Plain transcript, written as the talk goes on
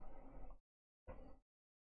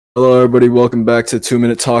Hello, everybody. Welcome back to 2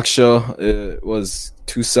 Minute Talk Show. It was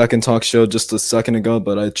 2 second talk show just a second ago,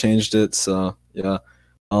 but I changed it. So yeah,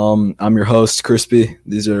 I'm your host, Crispy.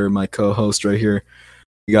 These are my co-hosts right here.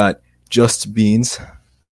 We got Just Beans,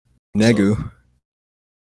 Negu,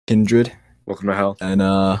 Kindred, Welcome to hell. and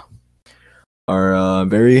our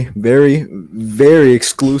very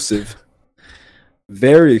exclusive,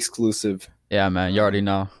 Yeah, man, you already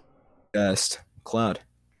know. guest, Cloud.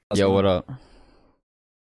 How's it Yo, going? what up?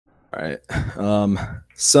 All right.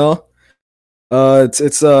 So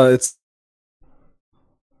it's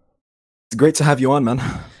great to have you on, man.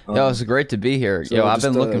 Yo, it's great to be here. so Yo, I've just,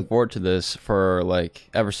 been looking forward to this for like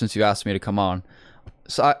ever since you asked me to come on.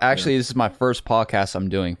 So actually, this is my first podcast I'm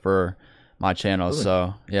doing for my channel. Really?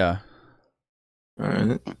 So yeah. All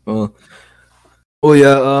right. Well,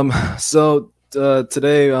 yeah. So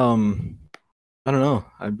today, I don't know.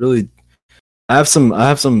 I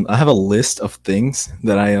have a list of things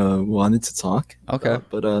that I wanted to talk. Okay. About,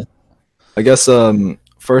 but I guess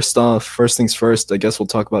first things first. I guess we'll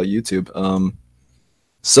talk about YouTube.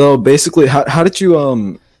 So basically, how did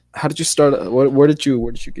you start? Where did you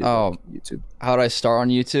get Oh. YouTube? How did I start on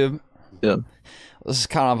YouTube? Yeah. This is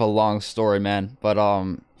kind of a long story, man. But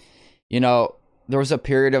there was a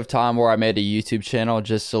period of time where I made a YouTube channel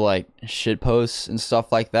just to like shit posts and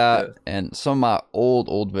stuff like that. Yeah. And some of my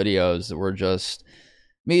old videos were just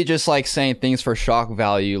me just like saying things for shock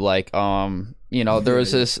value. Like, there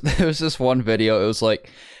was this one video. It was like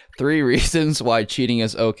 3 reasons why cheating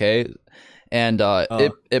is okay. And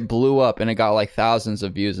it blew up and it got like thousands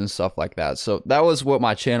of views and stuff like that. So that was what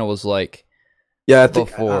my channel was like. Yeah, I think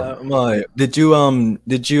Before. did you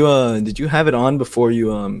have it on before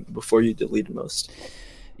you deleted most?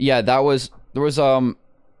 Yeah, there was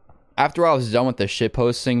after I was done with the shit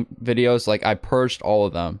posting videos, like I purged all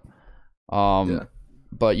of them. Yeah.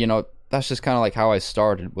 But that's just kind of like how I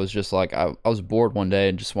started, was just like I was bored one day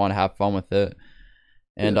and just want to have fun with it.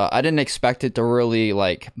 And Yeah. I didn't expect it to really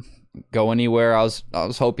like go anywhere. I was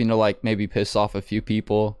hoping to like maybe piss off a few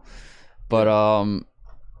people. But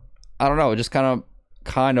I don't know, it just kind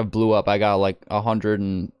of blew up. I got like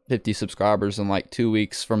 150 subscribers in like 2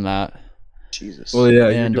 weeks from that. Jesus. Well, yeah,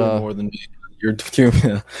 And, you're doing more than me. You're doing,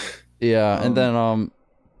 yeah. Yeah, and then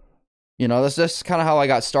that's just kind of how I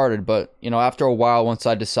got started. But after a while, once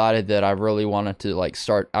I decided that I really wanted to like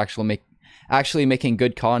start actually making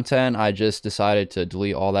good content, I just decided to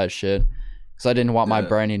delete all that shit because I didn't want my Yeah.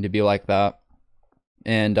 branding to be like that.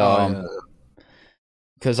 And Yeah.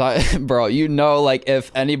 because bro, like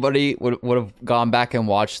if anybody would have gone back and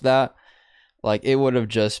watched that, like it would have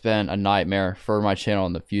just been a nightmare for my channel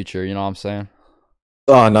in the future. You know what I'm saying?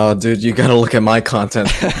 Oh no, dude, you gotta look at my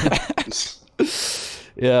content.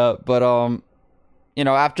 Yeah, but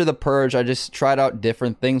after the purge, I just tried out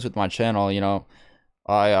different things with my channel.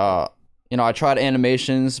 I tried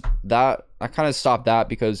animations. That I kind of stopped that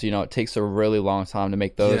because it takes a really long time to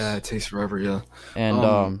make those. Yeah, it takes forever. Yeah. And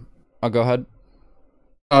I'll go ahead.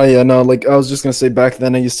 Oh yeah, no, like I was just gonna say, back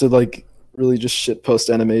then I used to like really just shit post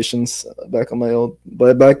animations back on my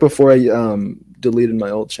but back before I deleted my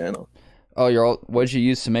old channel. Oh, what'd you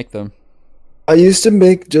use to make them? I used to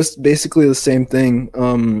make just basically the same thing.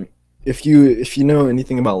 If you know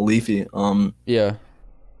anything about Leafy, Yeah.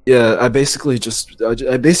 yeah, I basically just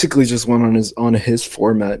went on his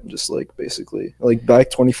format, just like basically like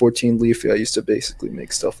back 2014 Leafy. I used to basically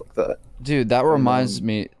make stuff like that. Dude, that reminds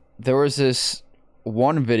me. There was this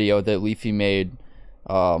one video that Leafy made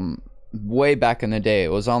way back in the day.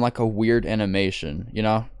 It was on like a weird animation,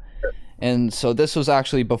 And so this was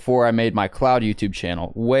actually before I made my Cloud YouTube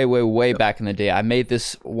channel. Way back in the day. I made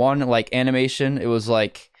this one like animation. It was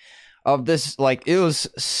like of this, like it was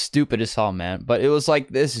stupid as hell, man. But it was like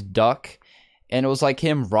this duck, and it was like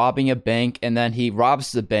him robbing a bank, and then he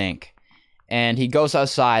robs the bank, and he goes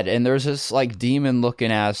outside, and there's this like demon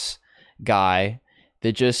looking ass guy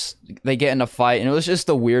that they get in a fight, and it was just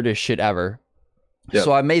the weirdest shit ever. Yep.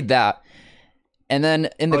 So I made that. And then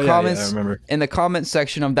in the I comments, remember. in the comment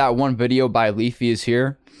section of that one video by Leafy is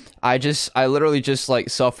Here, I literally just like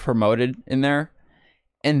self-promoted in there.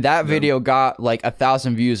 And that video got like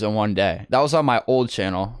 1,000 views in one day. That was on my old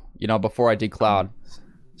channel, before I did Cloud.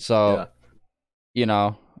 So,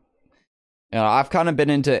 I've kind of been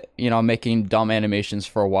into, making dumb animations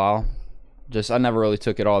for a while. I never really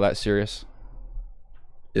took it all that serious.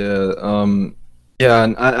 Yeah, yeah,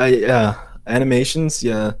 and animations,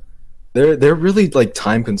 yeah, they're really like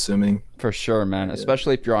time consuming. For sure, man. Yeah.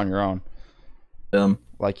 Especially if you're on your own. Um,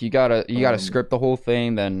 Like you gotta script the whole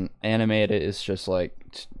thing, then animate it. It's just like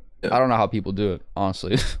Yeah. I don't know how people do it,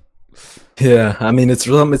 honestly. yeah, I mean it's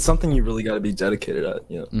something you really got to be dedicated at,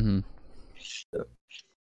 hmm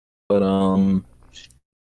But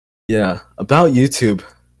yeah, about YouTube.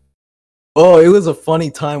 Oh, it was a funny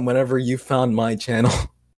time whenever you found my channel.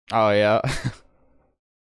 Oh yeah.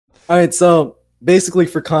 All right, so basically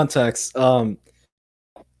for context,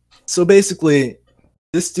 so basically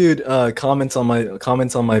this dude comments on my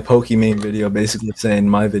Pokimane video, basically saying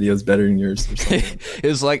my video is better than yours or something like that. It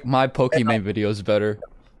was like my Pokimane video is better.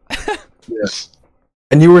 Yeah.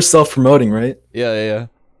 And you were self promoting, right? Yeah.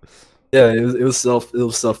 Yeah, it was self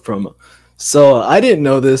promo. So I didn't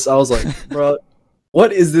know this. I was like, bro,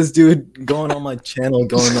 what is this dude going on my channel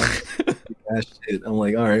going like that shit? I'm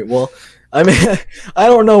like, all right, well, I mean, I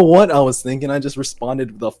don't know what I was thinking. I just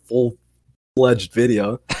responded with a full-fledged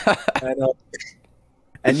video,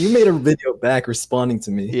 and, you made a video back responding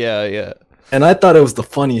to me. Yeah. And I thought it was the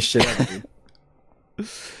funniest shit ever.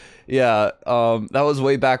 Yeah, that was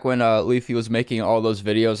way back when Leafy was making all those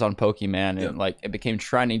videos on Pokemon, and like it became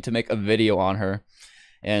trending to make a video on her.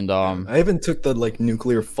 And I even took the like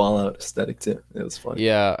nuclear fallout aesthetic too. It was funny.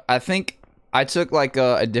 Yeah, I think I took like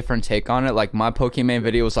a different take on it. Like my Pokemon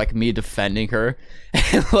video was like me defending her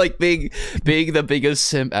and like being the biggest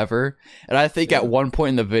simp ever. And I think at one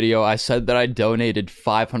point in the video I said that I donated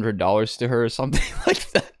 $500 to her or something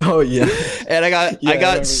like that. Oh yeah. And I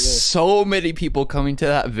got so many people coming to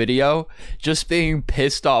that video just being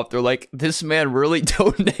pissed off. They're like, this man really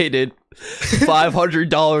donated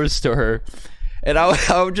 $500 to her. And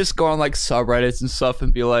I would just go on like subreddits and stuff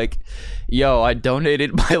and be like, yo, I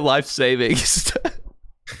donated my life savings.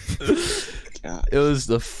 It was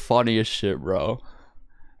the funniest shit, bro.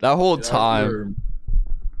 That whole time.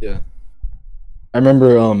 I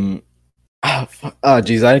remember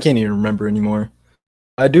geez, I can't even remember anymore.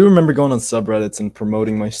 I do remember going on subreddits and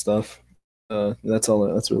promoting my stuff. That's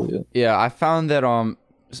really it. Yeah, I found that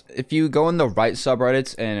if you go in the right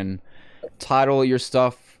subreddits and title your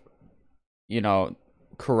stuff, you know,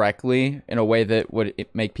 correctly in a way that would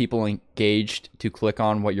make people engaged to click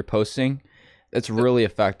on what you're posting, it's really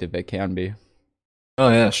effective. It can be. Oh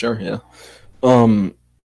yeah, sure, yeah. No,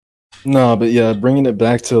 but yeah, bringing it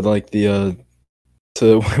back to like the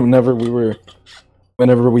to whenever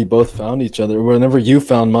we both found each other, whenever you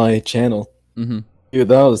found my channel, dude,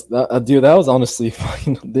 that was honestly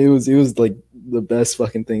fucking. It was like the best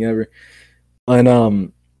fucking thing ever,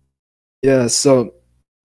 and yeah, so.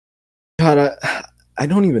 God, I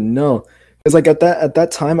don't even know, because like at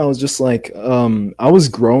that time I was just like I was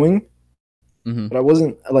growing, but I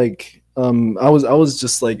wasn't like I was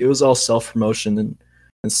just like, it was all self promotion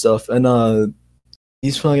and stuff, and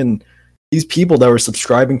these people that were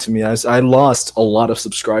subscribing to me, I lost a lot of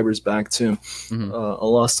subscribers back too. I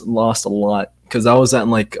lost a lot because I was at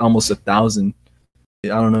like almost 1,000. I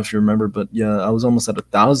don't know if you remember, but yeah, I was almost at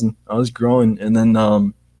 1,000. I was growing, and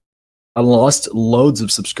then I lost loads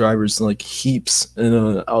of subscribers, like heaps,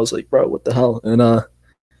 and I was like, bro, what the hell? And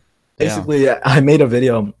basically, I made a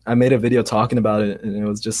video talking about it, and it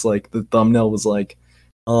was just like, the thumbnail was like,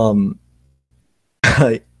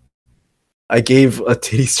 I gave a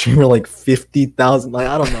titty streamer like 50,000. Like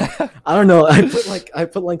I don't know. I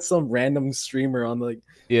put like some random streamer on like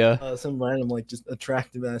some random like just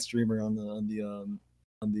attractive ass streamer on the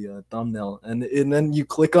thumbnail, and then you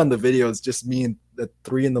click on the video, it's just me at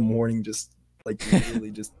 3 a.m, just like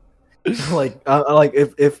really just like I like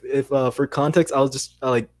if for context, I was just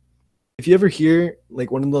like, if you ever hear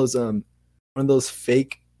like one of those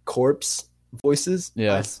fake corpse voices,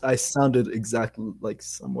 I sounded exactly like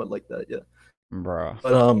somewhat like that, yeah, bro.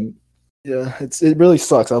 But yeah, it really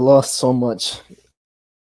sucks. I lost so much.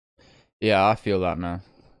 Yeah, I feel that, man.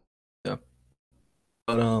 Yeah,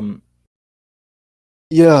 but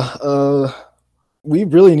yeah, we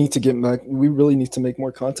really need to get back. We really need to make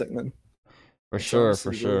more content, man. For sure.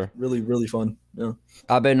 Really, really fun. Yeah.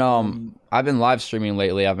 I've been live streaming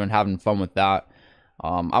lately. I've been having fun with that.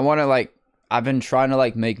 I've been trying to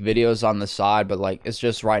like make videos on the side, but like it's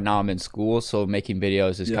just right now I'm in school, so making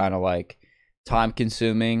videos is kind of like time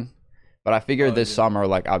consuming. But I figured this summer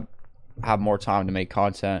like I have more time to make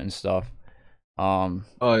content and stuff. Oh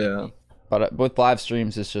yeah. But with live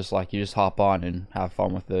streams, it's just like you just hop on and have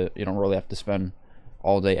fun with it. You don't really have to spend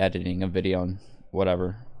all day editing a video and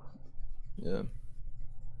whatever. Yeah.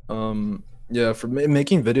 Yeah. For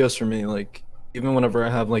making videos for me, like even whenever I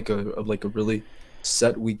have like a really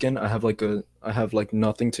set weekend, I have like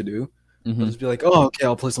nothing to do. I'll just be like, oh, okay,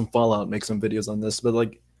 I'll play some Fallout, make some videos on this. But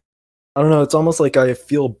like, I don't know. It's almost like I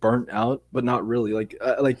feel burnt out, but not really. Like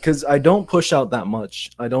because I don't push out that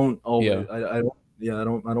much. I don't always. I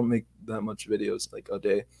don't make that much videos like a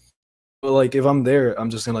day, but like if I'm there, I'm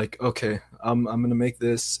just gonna like, okay, I'm gonna make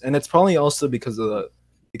this, and it's probably also because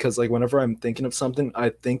like whenever I'm thinking of something, I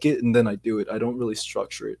think it and then I do it. I don't really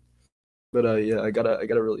structure it. But yeah, I gotta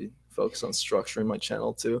really focus on structuring my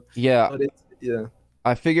channel too. Yeah, But it's yeah,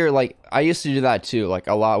 I figure like I used to do that too, like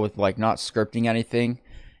a lot with like not scripting anything.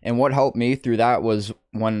 And what helped me through that was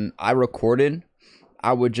when I recorded,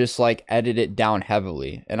 I would just like edit it down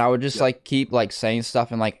heavily. And I would just yeah, like keep like saying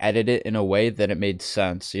stuff and like edit it in a way that it made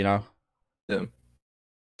sense, you know? yeah,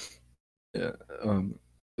 yeah.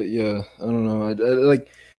 But yeah, I don't know. I like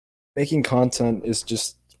making content is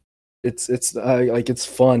just it's I like it's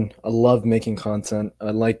fun. I love making content. I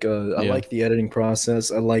Yeah. like the editing process.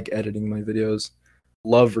 I like editing my videos.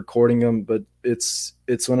 Love recording them, but it's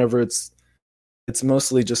whenever it's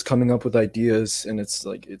mostly just coming up with ideas, and it's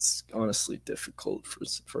like it's honestly difficult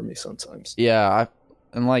for me sometimes. Yeah,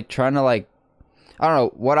 I'm like trying to like I don't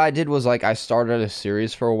know. What I did was like I started a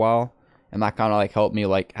series for a while, and that kind of like helped me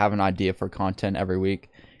like have an idea for content every week.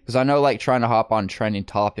 Because I know like trying to hop on trending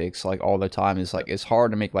topics like all the time is like it's hard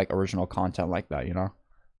to make like original content like that, you know?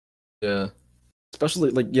 Yeah, especially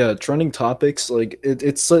like yeah, trending topics. Like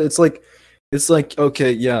it's like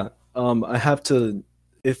okay, yeah. I have to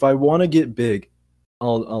if I want to get big,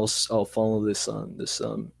 I'll follow this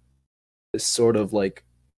sort of like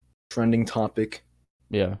trending topic,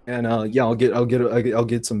 Yeah. and yeah, I'll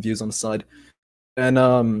get some views on the side,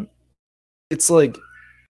 and it's like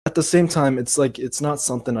at the same time, it's like it's not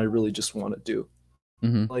something I really just want to do.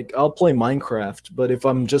 Mm-hmm. Like I'll play Minecraft, but if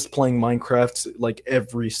I'm just playing Minecraft like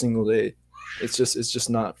every single day, it's just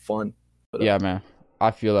not fun. But Yeah, man. I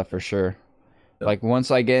feel that for sure. yeah. Like once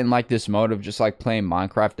I get in like this mode of just like playing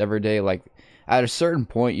Minecraft every day, like at a certain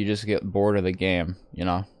point you just get bored of the game, you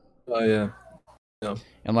know? Oh yeah, yeah.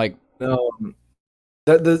 And like No,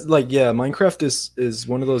 that like yeah, Minecraft is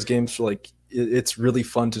one of those games for like it's really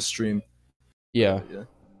fun to stream. yeah. Yeah.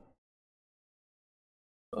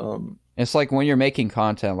 Um. It's like when you're making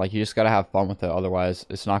content, like you just gotta have fun with it, otherwise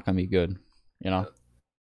it's not gonna be good, you know?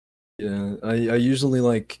 Yeah. I usually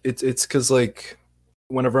like it's because like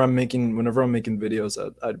whenever I'm making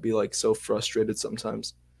videos, I'd be like so frustrated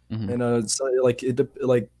sometimes, Mm-hmm. and it's like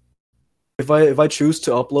like if I choose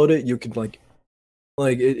to upload it, you can like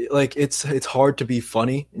it like it's hard to be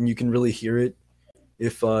funny, and you can really hear it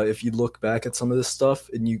if you look back at some of this stuff,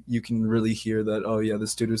 and you can really hear that oh yeah,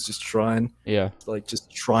 this dude was just trying Yeah. like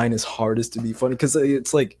just trying his hardest to be funny because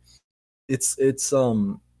it's like it's it's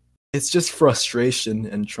um it's just frustration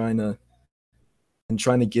and trying to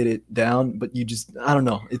get it down, but you just I don't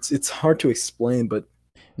know, it's hard to explain, but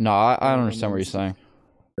No, I don't I don't understand know, what you're it's just, saying.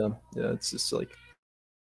 yeah, yeah, it's just like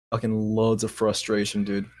fucking loads of frustration,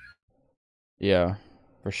 dude. Yeah,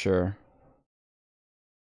 for sure.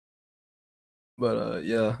 But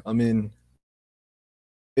yeah, I mean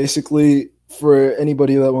basically for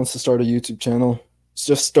anybody that wants to start a YouTube channel,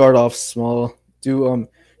 just start off small. Do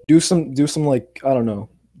some like I don't know,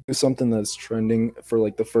 do something that's trending for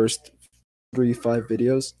like the first 3 5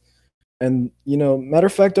 videos, and you know, matter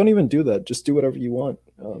of fact, don't even do that. Just do whatever you want.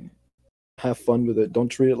 Have fun with it. Don't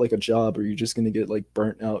treat it like a job, or you're just gonna get like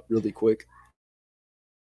burnt out really quick.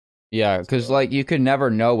 Yeah, because So like you could never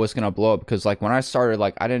know what's gonna blow up. Because like when I started,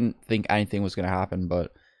 like I didn't think anything was gonna happen,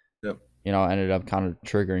 but yeah. you know, ended up kind of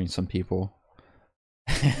triggering some people.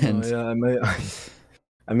 No, And yeah,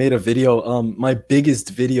 I made a video. My biggest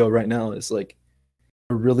video right now is like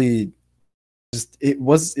a really just it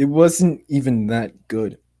wasn't even that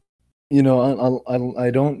good. You know,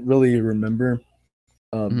 I don't really remember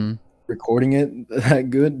um mhm. recording it that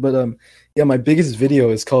good, but yeah, my biggest video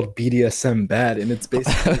is called BDSM Bad, and it's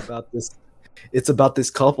basically about this. It's about this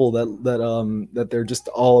couple that they're just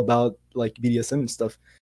all about like BDSM and stuff.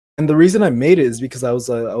 And the reason I made it is because I was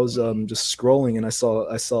just scrolling, and I saw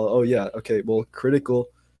oh yeah, okay, well Critical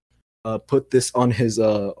put this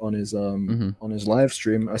Mhm. on his live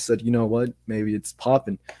stream. I said, you know what, maybe it's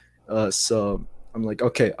popping. So I'm like,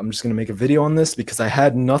 okay, I'm just gonna make a video on this because I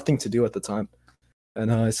had nothing to do at the time,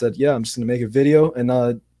 and I said, yeah, I'm just gonna make a video,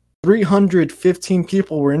 and 315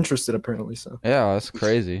 people were interested apparently. So Yeah, that's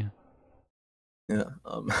crazy. yeah,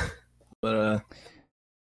 but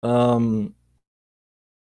um,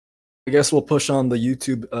 I guess we'll push on the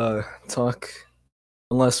YouTube talk,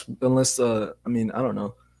 unless I mean I don't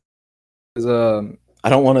know, because I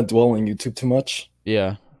don't want to dwell on YouTube too much.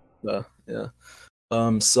 Yeah. Yeah.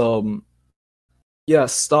 So yeah,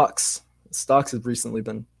 stocks have recently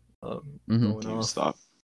been Mhm. going off. GameStop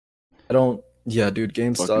I don't. Yeah, dude,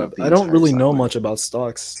 fucking GameStop. up the I don't entire really know stock much market. about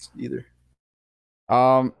stocks either.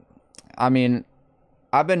 Um, I mean,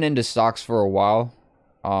 I've been into stocks for a while.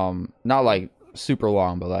 Not like super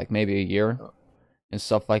long, but like maybe a year and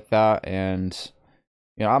stuff like that. And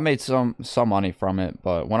you know, I made some money from it.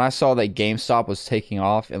 But when I saw that GameStop was taking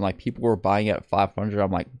off and like people were buying it at 500,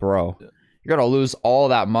 I'm like, bro, Yeah. you're gonna lose all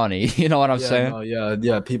that money. You know what I'm Yeah, saying? no,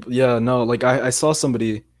 yeah, people, yeah, no, like I saw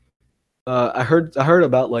somebody. I heard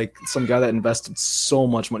about like some guy that invested so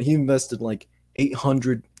much money. He invested like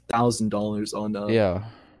 $800,000 on Yeah.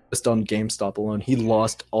 just on GameStop alone. He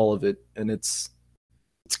lost all of it, and it's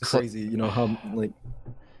It's like crazy. You know how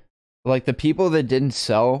like the people that didn't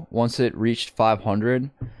sell once it reached 500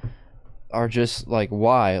 are just like,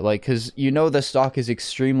 why? Like, because you know the stock is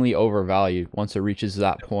extremely overvalued once it reaches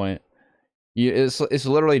that point. It's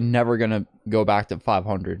literally never gonna go back to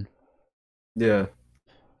 500. yeah,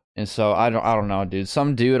 And so I don't know, dude.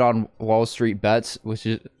 Some dude on Wall Street Bets, which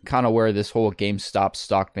is kind of where this whole GameStop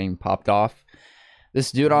stock thing popped off.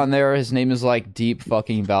 This dude on there, his name is like Deep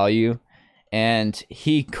Fucking Value, and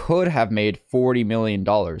he could have made $40 million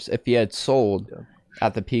if he had sold yeah,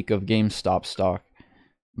 at the peak of GameStop stock.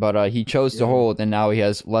 But he chose to yeah. hold, and now he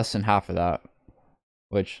has less than half of that.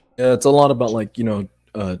 Which, Yeah, it's a lot about like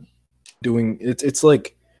doing it's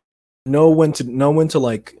like know when to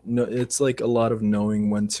like no it's like a lot of knowing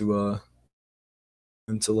when to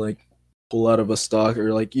like pull out of a stock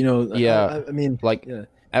or like yeah, I mean like yeah,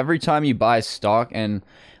 every time you buy stock, and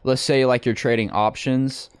let's say like you're trading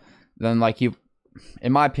options, then like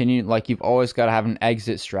in my opinion, like you've always got to have an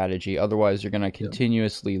exit strategy. Otherwise, you're gonna yeah,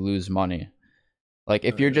 continuously lose money. Like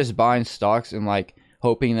if you're yeah, just buying stocks and like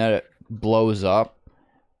hoping that it blows up,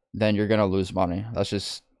 then you're gonna lose money. That's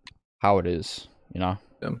just how it is, you know?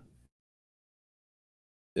 yeah.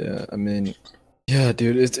 Yeah, I mean, yeah,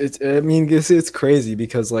 dude, it's I mean, it's crazy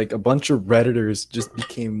because like a bunch of redditors just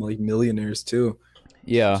became like millionaires too,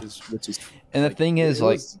 Yeah. which is And the like thing is, it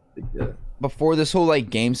like, was yeah, before this whole like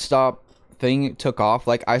GameStop thing took off,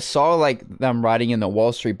 like I saw like them writing in the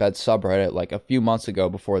Wall Street Bet subreddit like a few months ago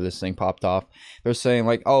before this thing popped off. They're saying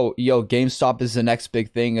like, "Oh, yo, GameStop is the next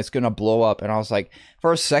big thing. It's gonna blow up." And I was like,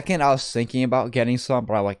 for a second, I was thinking about getting some,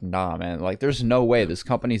 but I'm like, nah, man. Like, there's no way this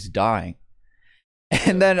company's dying.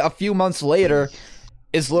 And then a few months later,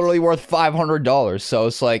 it's literally worth $500. So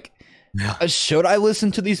it's like, yeah, should I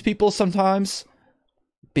listen to these people sometimes?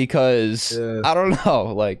 Because yeah, I don't know,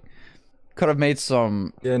 like could have made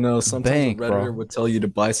some yeah. No, sometimes a bank, redditor bro. would tell you to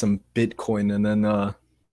buy some Bitcoin and then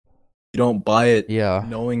you don't buy it Yeah,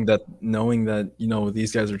 knowing that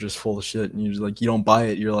these guys are just full of shit and you're just like you don't buy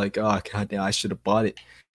it. You're like, oh god damn, I should have bought it.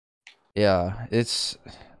 yeah. It's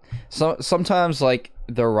sometimes like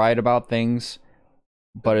they're right about things,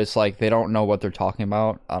 but it's like they don't know what they're talking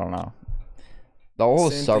about. I don't know. The whole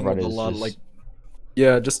Same thing with subreddit a is lot of like just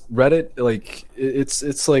yeah, just Reddit. Like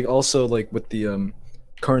it's like also like with the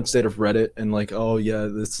current state of Reddit and like oh yeah,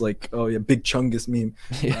 it's like oh yeah, Big Chungus meme.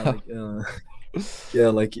 yeah, Like yeah,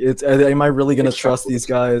 like it's am I really gonna trust these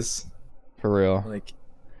guys? for real. Like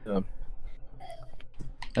yeah,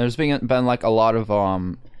 There's been like a lot of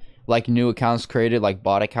like new accounts created, like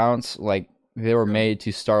bot accounts, like they were yeah, made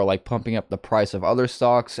to start like pumping up the price of other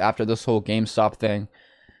stocks after this whole GameStop thing.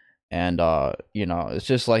 And it's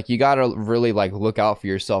just like you gotta really like look out for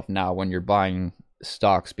yourself now when you're buying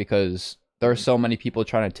stocks, because there are so many people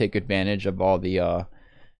trying to take advantage of all the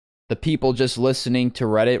people just listening to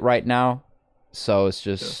Reddit right now. So it's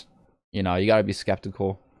yeah, just you gotta be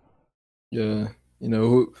skeptical. yeah.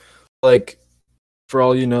 Like for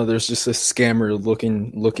all you know, there's just a scammer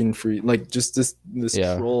looking for you, like just this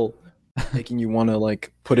Yeah. troll making you want to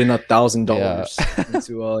like put in $1,000 Yeah.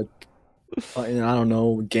 into I don't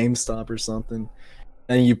know, GameStop or something,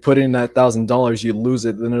 and you put in that $1,000, you lose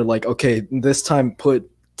it. Then they're like, okay, this time put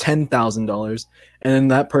 $10,000, and then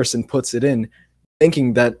that person puts it in,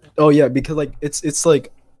 thinking that oh yeah, because like it's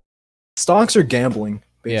like stocks are gambling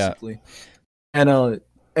Yeah. basically,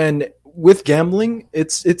 and with gambling,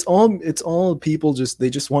 it's all people they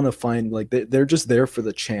just want to find like they're just there for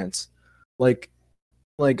the chance, like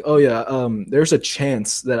oh yeah, there's a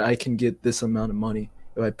chance that I can get this amount of money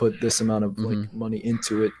if I put this amount of like Hmm. money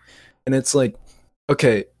into it, and it's like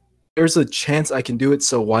okay, there's a chance I can do it,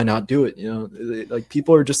 so why not do it? Like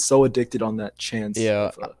people are just so addicted on that chance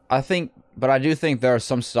Yeah. of I think, but I do think there are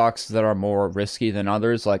some stocks that are more risky than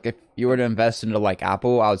others. Like if you were to invest into like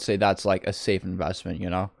Apple, I would say that's like a safe investment.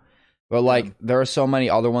 But yeah, like there are so many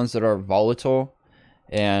other ones that are volatile,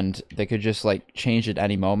 and they could just like change at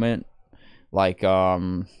any moment. Like I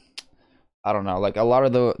don't know, like a lot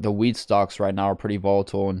of the weed stocks right now are pretty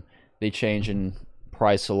volatile, and they change in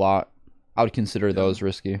price a lot. I would consider yeah, those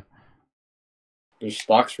risky. There's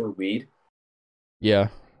stocks for weed. Yeah.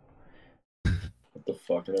 What the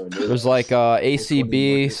fuck? I never knew There's that. like 420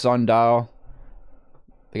 ACB, market. Sundial.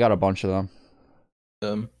 They got a bunch of them.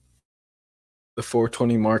 um the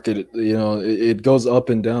 420 market, it goes up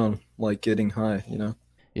and down like getting high.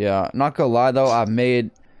 Yeah, not gonna lie though, I've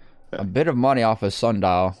made a bit of money off of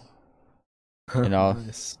Sundial. You know,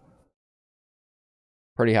 Nice.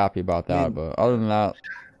 pretty happy about that. mean- But other than that,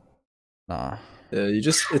 nah. Yeah,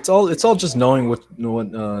 it's all just knowing what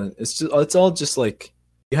it's all just like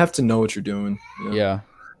you have to know what you're doing. You know? Yeah,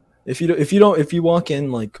 If you walk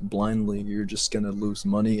in like blindly, you're just gonna lose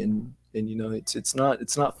money and you know it's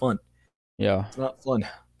not fun. yeah. It's not fun.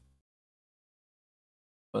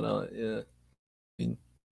 But yeah. I mean,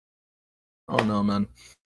 I don't know, man.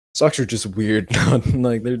 Stocks are just weird.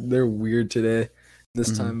 Like they're weird today,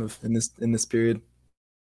 this Mhm. time of in this period.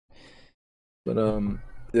 But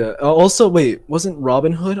yeah. Also, wait, wasn't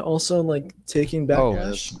Robinhood also like taking back Oh.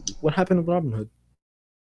 cash? What happened with Robinhood?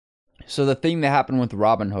 So the thing that happened with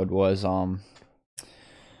Robinhood was,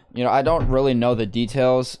 you know, I don't really know the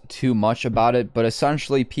details too much about it, but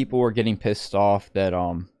essentially people were getting pissed off that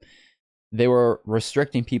they were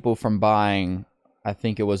restricting people from buying, I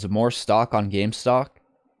think it was more stock on GameStop.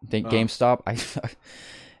 I think Oh. GameStop.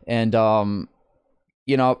 And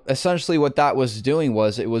you know, essentially what that was doing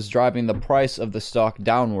was it was driving the price of the stock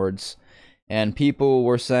downwards. And people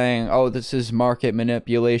were saying, "Oh, this is market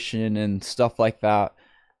manipulation and stuff like that."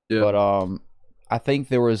 Yeah. But I think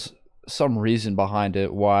there was some reason behind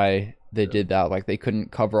it why they did that. Like they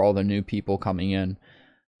couldn't cover all the new people coming in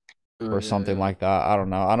or something like that. I don't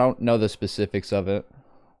know. I don't know the specifics of it.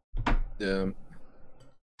 Yeah.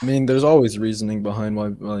 I mean, there's always reasoning behind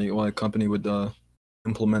why a company would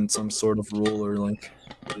implement some sort of rule or like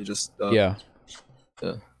they just Yeah.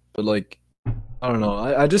 But like I don't know.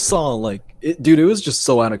 I just saw like it, dude. It was just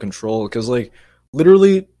so out of control because like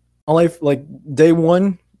literally, like day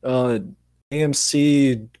one,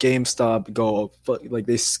 AMC, GameStop go like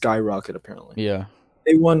they skyrocket apparently. Yeah.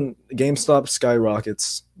 Day one, GameStop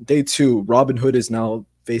skyrockets. Day two, Robinhood is now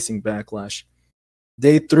facing backlash.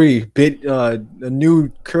 Day three, a new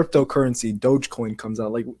cryptocurrency, Dogecoin comes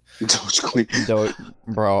out. Like, Dogecoin.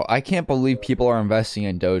 Bro, I can't believe people are investing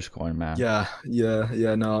in Dogecoin, man. yeah.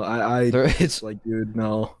 No, it's like, dude,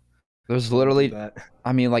 no. There's don't do literally, that.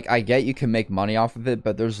 I mean, like, I get you can make money off of it,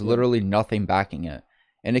 but there's literally nothing backing it.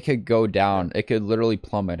 And it could go down. It could literally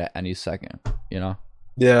plummet at any second, you know?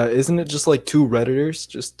 Yeah, isn't it just like two Redditors?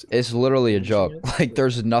 Just It's literally a joke. it? Like,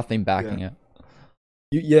 there's nothing backing it.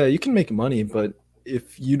 you can make money, but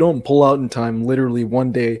if you don't pull out in time, literally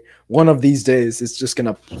one day, one of these days, it's just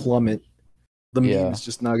gonna plummet. The Yeah. meme's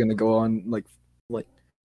just not gonna go on like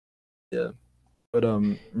yeah. But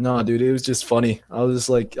nah, dude, it was just funny. I was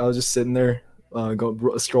just sitting there,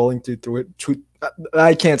 scrolling through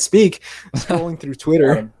I can't speak, scrolling through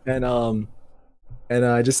Twitter, and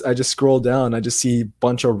I just scroll down. I just see a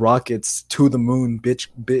bunch of rockets to the moon,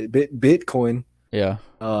 Bitcoin, Yeah.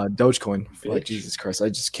 Dogecoin. Like Bitch. Jesus Christ,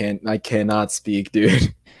 I cannot speak,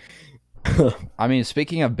 dude. I mean,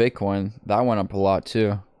 speaking of Bitcoin, that went up a lot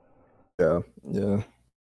too. Yeah.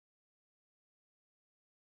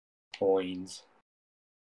 Coins.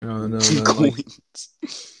 No, like, Coins.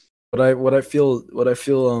 what I feel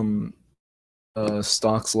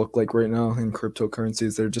stocks look like right now in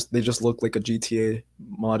cryptocurrencies, they just look like a GTA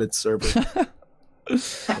modded server.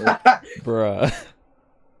 Bruh.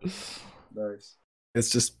 Nice. It's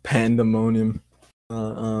just pandemonium.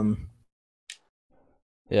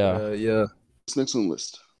 Yeah. Yeah. What's next on the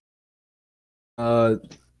list?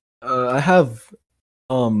 I have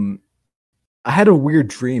I had a weird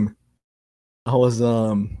dream. I was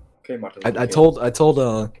Okay, Martin. I told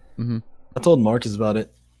Mhm. I told Marcus about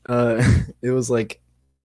it. It was like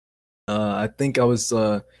I think I was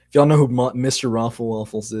if y'all know who Mr. Raffle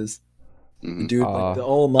Waffles is, the Mhm. dude, like the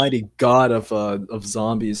almighty god of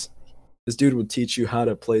zombies. This dude would teach you how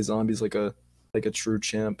to play zombies like a true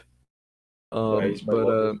champ. Nice, my But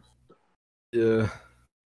lord. yeah.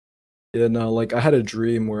 Yeah, no, like I had a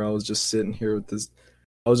dream where I was just sitting here with this.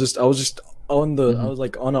 I was just on the. I Mhm. was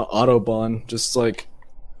like on an autobahn, just like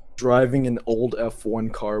driving an old F1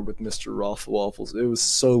 car with Mr. Raffle Waffles. It was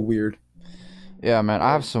so weird. Yeah, man.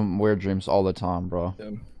 I have some weird dreams all the time, bro.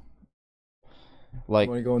 Yeah. Like,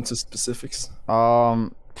 Want to go into specifics?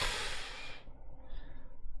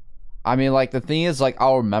 I mean, like, the thing is, like,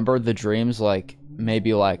 I'll remember the dreams, like,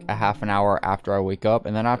 maybe, like, a half an hour after I wake up,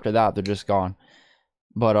 and then after that, they're just gone.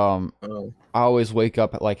 But, Oh, I always wake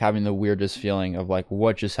up, like, having the weirdest feeling of, like,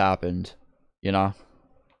 what just happened, you know?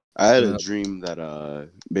 I had Yeah. a dream that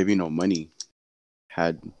Baby No Money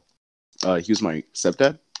had he was my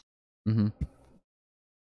stepdad, Mm-hmm.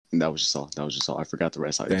 and that was just all. I forgot the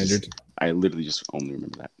rest. standard. I literally just only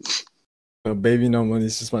remember that. Baby No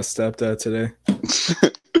Money's just my stepdad today.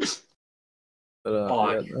 But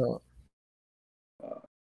Fuck. yeah, no.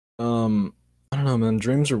 I don't know, man.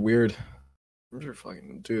 Dreams are weird. Dreams are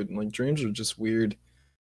fucking, dude. Like dreams are just weird.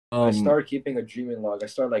 I started keeping a dreaming log. I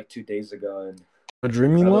started like 2 days ago, and a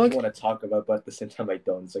dreaming I log? don't want to talk about, but at the same time I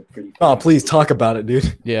don't. It's like pretty. Oh, please talk about it,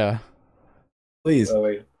 dude. Yeah. Please. Oh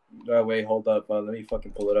wait, hold up. Let me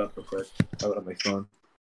fucking pull it up real quick. I have it on my phone.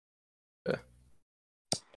 Yeah.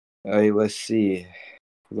 Hey, let's see.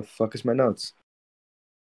 Where the fuck is my notes?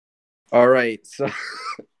 All right, so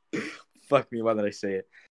fuck me. Why did I say it?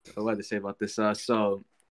 What did I say about this? So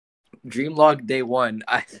dream log day one.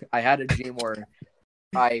 I had a dream where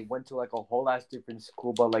I went to like a whole ass different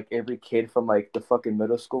school, but like every kid from like the fucking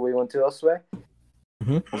middle school we went to elsewhere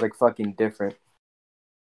was like fucking different.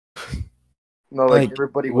 No, like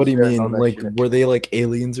everybody was. What do you there and all mean? that Like, shit. were they like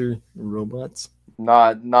aliens or robots?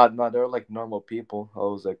 Nah, they were like normal people. I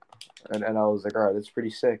was like, and I was like, all right, that's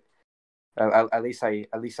pretty sick. At least I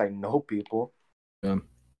know people. Yeah.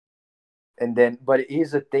 And then, but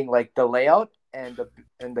here's the thing: like the layout and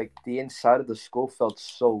like the inside of the school felt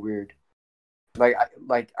so weird. Like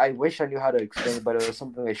I wish I knew how to explain it, but it was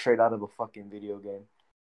something like straight out of a fucking video game.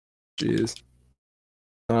 Jeez.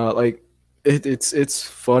 Like it's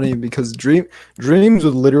funny because dreams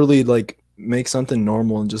would literally like make something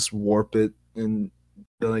normal and just warp it, and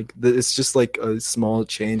like it's just like a small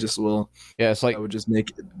change as well. Yeah, it's like that would just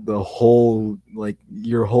make the whole like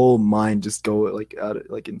your whole mind just go like out of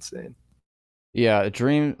like insane. Yeah, a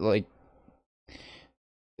dream, like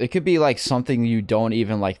it could be like something you don't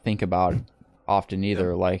even like think about often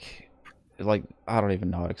either. Yeah. Like I don't even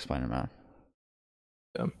know how to explain it, man.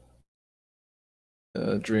 Yeah.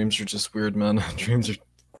 Dreams are just weird, man. Dreams are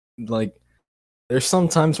like there's some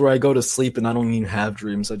times where I go to sleep and I don't even have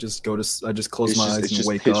dreams. I just close my eyes and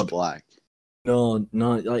wake up. Black. No,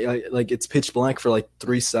 I like it's pitch black for like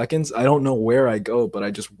 3 seconds. I don't know where I go, but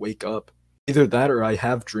I just wake up. Either that or I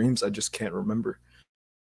have dreams I just can't remember.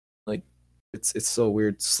 Like it's so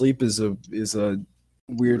weird. Sleep is a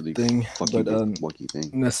weird really thing, but thing.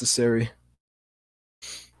 necessary.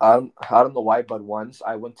 I don't know why, but once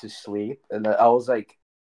I went to sleep and I was like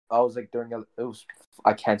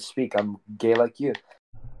I can't speak. I'm gay like you.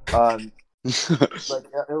 Like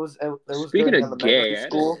it was speaking of gay,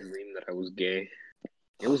 school. I didn't dream that I was gay.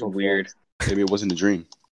 It was weird. Maybe it wasn't a dream.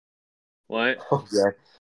 What? Oh, yeah.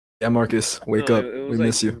 Yeah, Marcus, wake up. We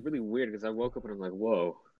miss you. It was really weird because I woke up and I'm like,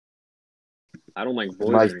 whoa. I don't like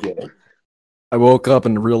boys anymore. I woke up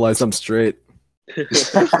and realized I'm straight.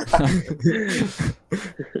 That's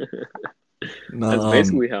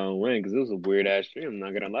basically how it went because it was a weird ass dream. I'm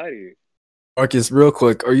not gonna lie to you. Marcus, real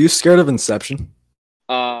quick, are you scared of Inception?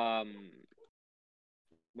 What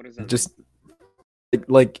is that? Just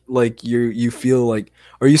like you feel like,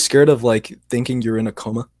 are you scared of like thinking you're in a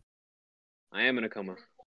coma? I am in a coma.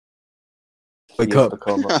 Wake up.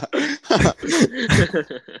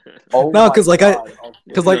 Oh no, because like I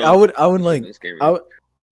would like I would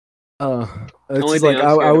it's like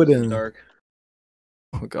I would in dark.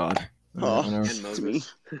 Oh god. Oh, and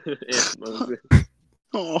Moses. And Moses.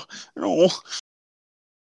 Oh no.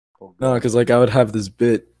 No, because like I would have this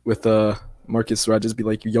bit with Marcus where I'd just be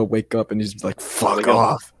like, "Yo, wake up," and he's just be like, "Fuck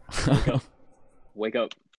off." Wake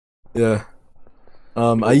up. Yeah.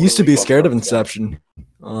 I used to be scared of Inception.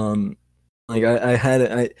 Like I had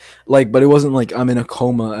it, but it wasn't like I'm in a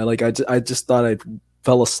coma. I just thought I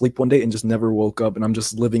fell asleep one day and just never woke up, and I'm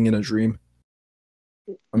just living in a dream.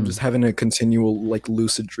 I'm just having a continual like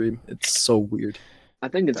lucid dream. It's so weird. I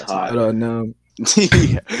think it's hot. I don't know.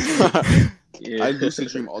 Yeah. I lucid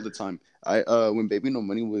dream all the time. When Baby No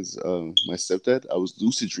Money was my stepdad, I was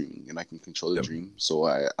lucid dreaming and I can control the dream. So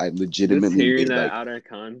I legitimately just hearing that like, out of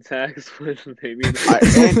context with Baby in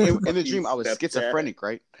the dream I was schizophrenic,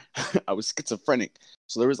 right? I was schizophrenic.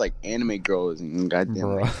 So there was like anime girls and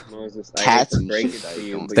goddamn Moses, cats and shit.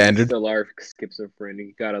 Standard. You still are schizophrenic.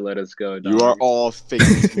 You gotta let us go, dog. You are all fake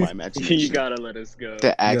my imagination. You gotta let us go.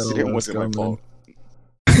 The accident wasn't my fault.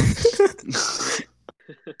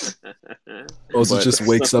 Also just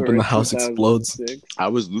wakes up and the house explodes. I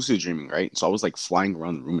was lucid dreaming, right? So I was like flying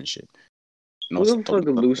around the room and shit. Who the fuck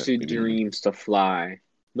lucid dreams to fly?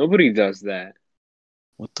 Nobody does that.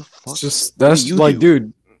 What the fuck? That's like,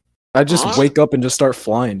 dude, I just wake up and just start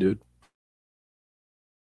flying, dude.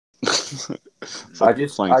 I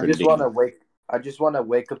just want to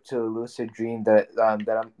wake up to a lucid dream that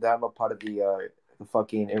I'm a part of the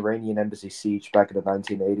fucking Iranian embassy siege back in the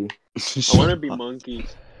 1980s. I want to be monkey.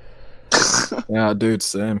 Yeah, dude,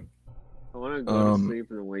 same. I want to go to sleep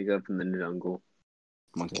and then wake up in the jungle.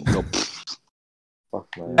 Monkey, go. Fuck,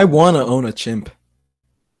 man. I want to own a chimp.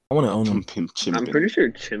 I want to own them. I'm pretty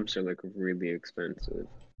sure chimps are like really expensive.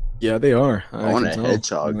 Yeah, they are. I want a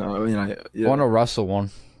hedgehog. I want to wrestle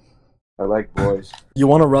one. I like boys. You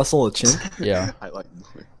want to wrestle a chimp? Yeah. I like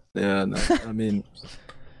boys. Yeah, no, I mean,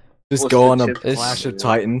 Just What's go the on a tip? Clash of It's-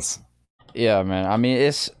 Titans. Yeah, man. I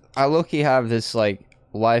mean, I low-key have this like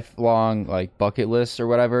lifelong like bucket list or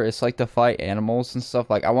whatever. It's like to fight animals and stuff.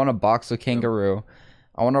 Like I want to box a kangaroo.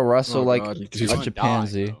 I want to wrestle Oh, like God, a you're gonna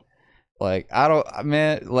chimpanzee. Like I don't,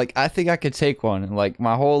 man. Like I think I could take one. And, like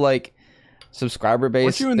my whole like subscriber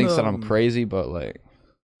base you in thinks the, that I'm crazy, but like,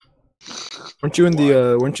 Weren't you in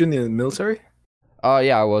the military? oh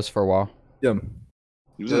yeah, I was for a while. Yeah.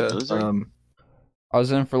 He was in the Yeah. military? I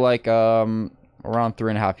was in for like around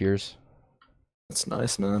 3.5 years. That's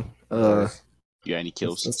nice, man. You got any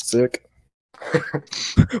kills? That's sick.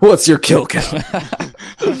 What's your kill count?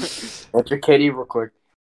 What's your KD real quick?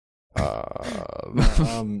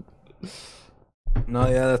 No,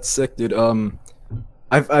 yeah, that's sick, dude.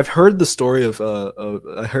 I've heard the story of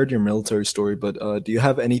I heard your military story, but do you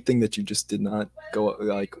have anything that you just did not go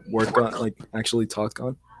like work on, like actually talk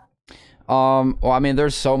on? Well, I mean,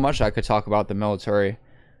 there's so much I could talk about the military.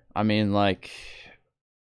 I mean, like,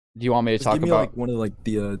 do you want me to Just talk give me about? like one of like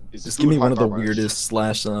the Is just this give me dude one of the high-powered? weirdest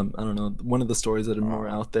slash I don't know, one of the stories that are more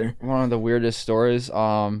out there. One of the weirdest stories.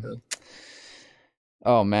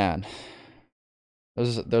 Oh man,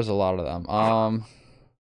 there's a lot of them.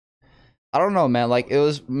 I don't know, man. Like it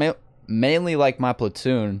was mainly like my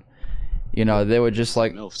platoon. You know, they would just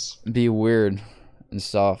like MILFs. be weird and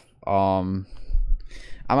stuff.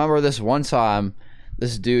 I remember this one time,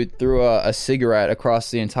 this dude threw a cigarette across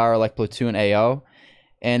the entire like platoon AO,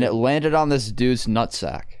 and it landed on this dude's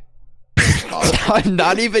nutsack. I'm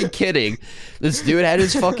not even kidding. This dude had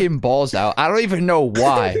his fucking balls out. I don't even know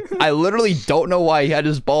why. I literally don't know why he had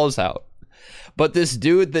his balls out. But this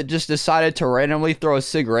dude that just decided to randomly throw a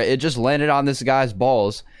cigarette, it just landed on this guy's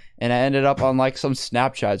balls, and I ended up on like some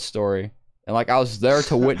Snapchat story. And like I was there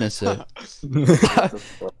to witness it.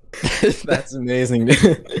 That's amazing,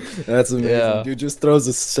 dude. That's amazing. Yeah. Dude just throws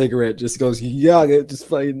a cigarette, just goes, yeah, it just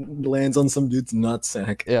fucking lands on some dude's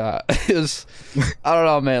nutsack. Yeah. It was, I don't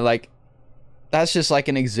know, man. Like, that's just like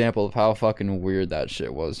an example of how fucking weird that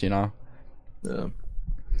shit was, you know? Yeah.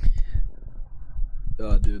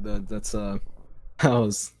 Oh, dude, that's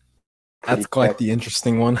that's quite the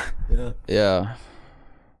interesting one. Yeah. Yeah.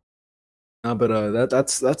 No, but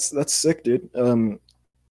that's sick, dude.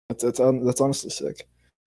 That's honestly sick.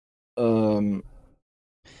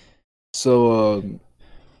 So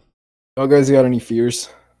y'all guys got any fears?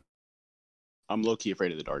 I'm low key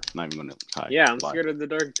afraid of the dark. Not even gonna lie. Yeah, I'm scared of the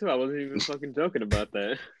dark too. I wasn't even fucking joking about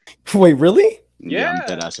that. Wait, really? Yeah, I'm Yeah.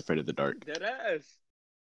 dead ass afraid of the dark. Dead ass.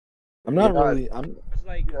 I'm not You're not- really. I'm. It's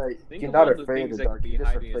like think You're of not all the afraid of things the that dark. could be You're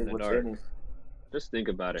just hiding in afraid the what's dark. in it. Just think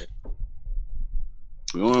about it.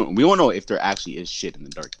 We won't know if there actually is shit in the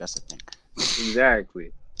dark. That's the thing.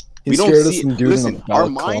 Exactly. He's we scared don't of see. some dude Listen, in a our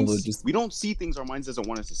balaclava minds. just- We don't see things our minds doesn't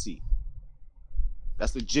want us to see.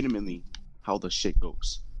 That's legitimately how the shit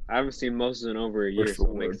goes. I haven't seen Moses in over a Word year, for so it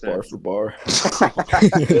word, makes bar sense. for bar.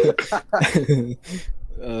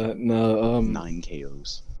 No. 9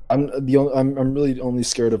 KOs. I'm really only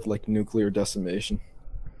scared of like nuclear decimation.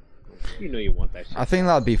 You know you want that shit. I think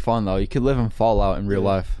that'd be fun, though. You could live in Fallout in real Yeah.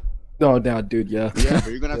 life. No, dude, yeah. Yeah, but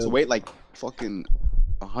you're gonna have to Yeah. wait like fucking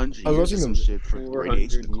 100 I was years or watching some them- shit for 400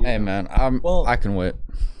 radiation to cool. Hey, man. I can wait.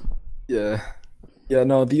 Yeah, yeah.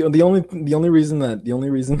 No, the only reason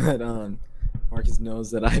that Marcus knows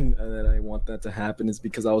that I want that to happen is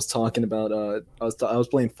because I was talking about I was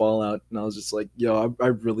playing Fallout and I was just like, yo, I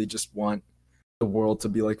really just want the world to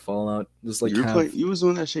be like Fallout, just like have. You was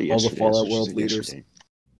doing that shit all the yesterday. Fallout That's what world you said leaders. yesterday.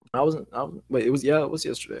 I wasn't. Wait, it was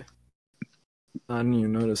yesterday. I didn't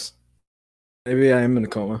even notice. Maybe I am in a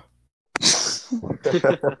coma.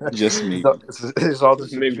 Just me. It's all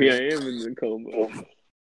this Maybe I am in the coma.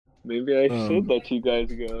 Maybe I should let you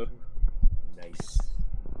guys go. Nice.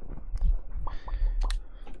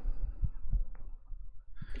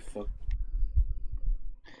 Fuck.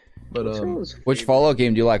 But Which Fallout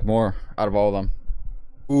game do you like more out of all of them?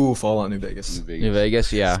 ooh, Fallout New Vegas. New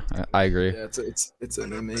Vegas? Yeah, I agree. Yeah, it's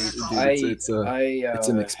an amazing. I It's an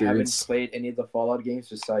haven't experience. played any of the Fallout games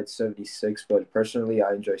besides 76, but personally,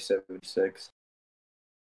 I enjoy 76.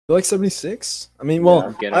 You like 76? I mean,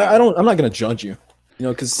 well, Get I out. don't. I'm not gonna judge you. You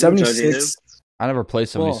know, because I'm judging 76. I never played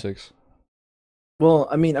 76. Well,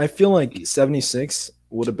 I mean, I feel like 76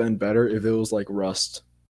 would have been better if it was like Rust.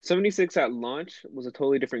 76 at launch was a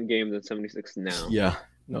totally different game than 76 now. Yeah.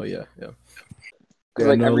 No. Yeah. Yeah. Because Yeah,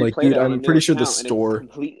 like no, I like, replayed dude, it on I'm a new pretty sure the account, and it's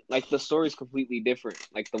store- like the story is completely different.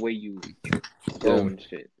 Like the way you go Yeah. and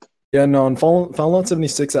shit. Yeah. No. On Fallout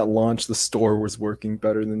 76 at launch, the store was working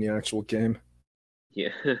better than the actual game. Yeah.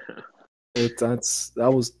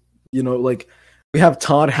 That was, you know, like we have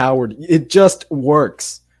Todd Howard. It just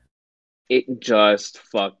works. It just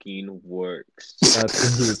fucking works. I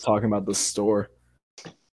think he was talking about the store.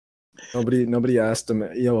 Nobody asked him,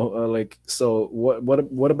 like, so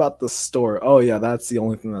what about the store? Oh yeah, that's the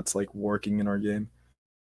only thing that's like working in our game.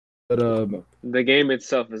 But The game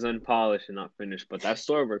itself is unpolished and not finished, but that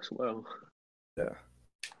store works well. yeah.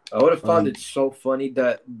 I would have found it so funny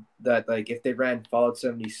that like if they ran Fallout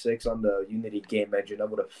 76 on the Unity game engine, I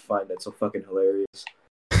would have found that so fucking hilarious.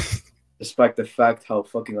 Despite the fact how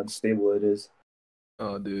fucking unstable it is.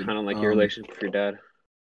 Oh dude. Kind of like your relationship with your dad.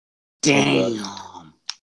 Damn.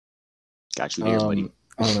 Got you there, buddy.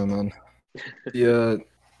 I don't know, man. Yeah,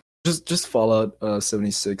 just Fallout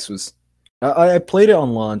 76 was. I played it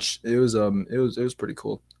on launch. It was pretty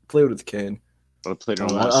cool. Played with Kane. I played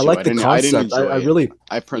it on I launch. like the concept. I really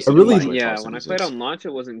Yeah, when I played on launch, it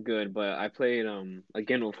wasn't good, but I played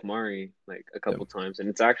again with Mari like a couple times, and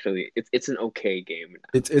it's actually it's an okay game.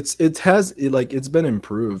 It's been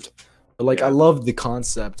improved. But like I love the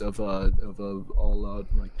concept of all out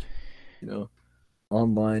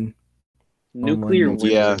online. Nuclear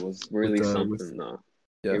Winter was really with, something though.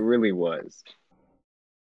 Yeah. It really was.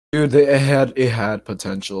 Dude, it had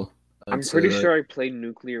potential. I'm pretty sure I played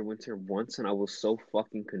Nuclear Winter once, and I was so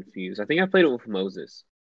fucking confused. I think I played it with Moses.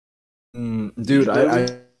 Dude, probably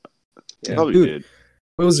dude, did.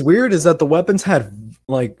 what was weird is that the weapons had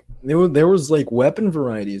like there was like weapon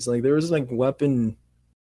varieties. Like there was like weapon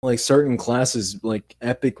like certain classes like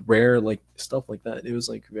epic, rare, like stuff like that. It was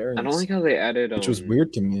like very. I don't like how they added which was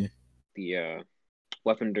weird to me. The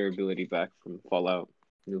weapon durability back from Fallout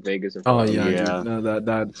New Vegas and Oh Fallout. yeah.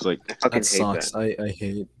 No, It's like I fucking that hate sucks. that. I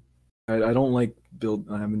hate. I don't like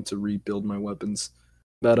having to rebuild my weapons,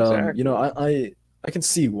 but Exactly. I can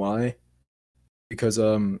see why, because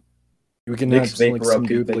we can Nick's have like some Vaporub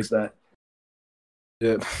can dude like fix that.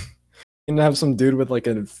 yeah, you can have some dude with like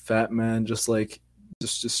a fat man just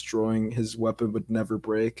destroying his weapon would never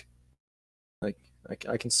break. Like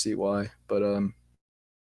I can see why, but and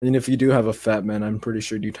if you do have a fat man, I'm pretty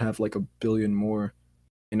sure you'd have like a billion more.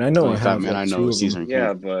 And I know I have man. like I two know of them. Caesar.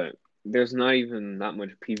 Yeah, but there's not even that much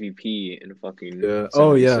PvP in fucking. Yeah.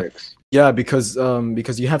 Oh yeah. 76. Yeah, because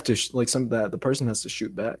you have to the person has to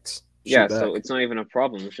shoot backs. Yeah, Shoot so back. it's not even a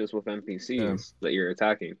problem. It's just with NPCs that you're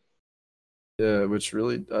attacking. Yeah, which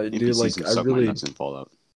really I do NPCs like. can I suck my really nuts in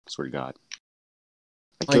Fallout. Swear to God.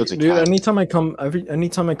 I like, killed a dude. cat. Anytime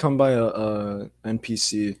I come by a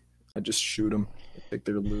NPC, I just shoot them, take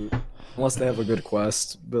their loot, unless they have a good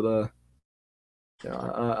quest. But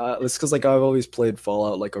yeah, it's because like I've always played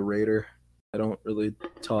Fallout like a raider. I don't really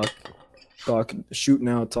talk, shoot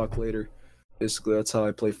now, talk later. Basically, that's how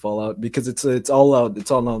I play Fallout because it's all out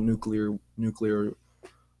nuclear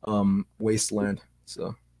wasteland.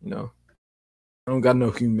 So I don't got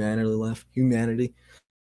no humanity left.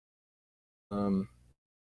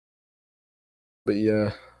 But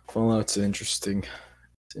yeah, Fallout's interesting.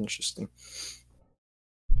 It's interesting.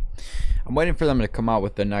 I'm waiting for them to come out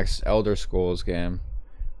with the next Elder Scrolls game.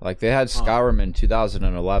 Like they had Skyrim in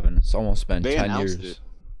 2011. It's almost been 10 years. It.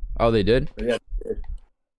 Oh, they did?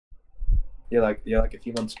 Yeah, like a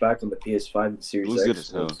few months back on the PS5 and Series It was X good as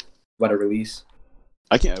hell. was about a release.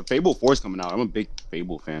 I can't. Fable 4 is coming out. I'm a big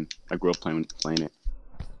Fable fan. I grew up playing it.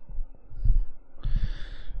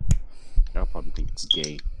 Y'all probably think it's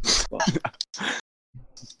gay.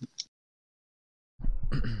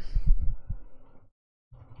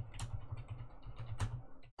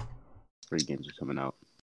 Three games are coming out.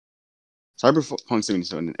 Cyberpunk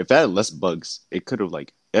 77. If it had less bugs, it could have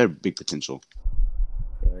it had big potential.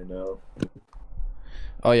 I know.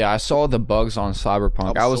 Oh yeah, I saw the bugs on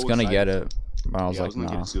Cyberpunk. I was so gonna get excited. it, but I was like, gonna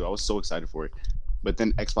nah. get it too. I was so excited for it, but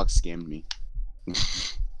then Xbox scammed me.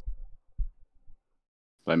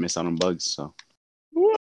 But I missed out on bugs, so.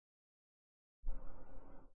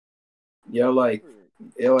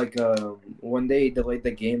 When they delayed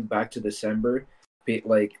the game back to December,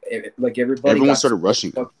 everybody started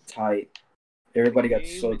rushing. So tight. Everybody got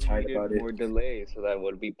so tight Needed about it. more delays so that it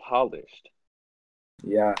would be polished.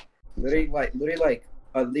 Yeah, literally,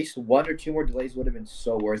 at least one or two more delays would have been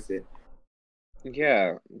so worth it.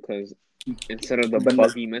 Yeah, because instead of the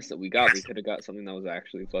buggy mess that we got, we could have got something that was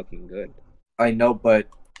actually fucking good. I know, but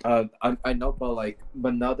but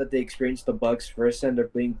now that they experienced the bugs first, and they're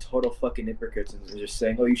being total fucking hypocrites and they're just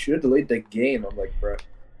saying, "Oh, you should have delayed the game." I'm like, bro,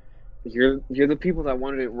 You're the people that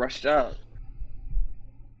wanted it rushed out.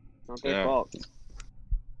 It's not their fault.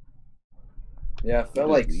 Yeah, I felt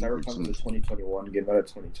like Yeah, Cyberpunk was a 2021 game, not a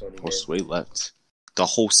 2020 game. Oh, Sway left. The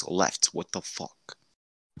host left. What the fuck?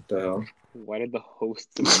 What the hell? Why did the host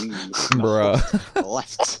leave? Bruh.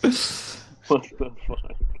 Left. What the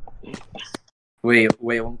fuck? Wait,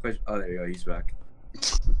 one question. Oh, there you go. He's back.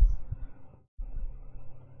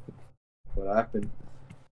 What happened?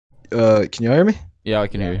 Can you hear me? Yeah, I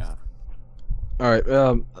can hear you. All right.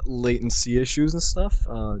 Latency issues and stuff.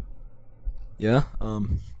 Yeah.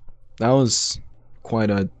 That was quite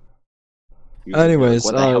a. Anyways,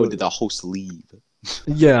 what the hell did the host leave?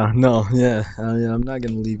 Yeah. No. Yeah. Yeah. I'm not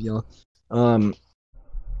gonna leave y'all.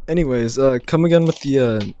 Anyways, come again with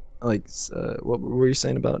the what were you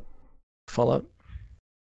saying about Fallout,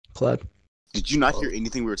 Cloud? Did you not hear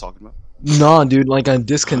anything we were talking about? Nah, dude. Like I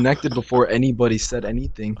disconnected before anybody said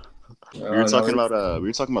anything. We were talking about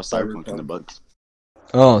Cyberpunk and the bugs.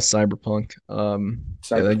 Oh, Cyberpunk.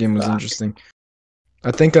 Yeah, that game was interesting.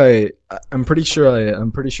 I think I'm pretty sure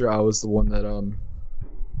I was the one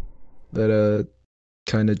that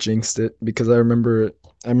kind of jinxed it, because I remember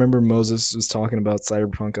Moses was talking about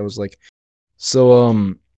Cyberpunk. I was like,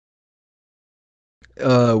 so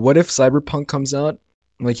what if Cyberpunk comes out?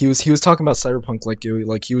 Like he was talking about Cyberpunk like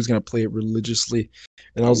he was gonna play it religiously,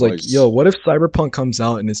 and I was like, yo, what if Cyberpunk comes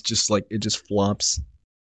out and it's just like it just flops?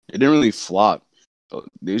 It didn't really flop.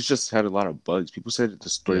 They just had a lot of bugs. People said the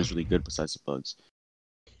story is really good besides the bugs.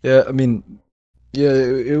 Yeah, I mean, yeah,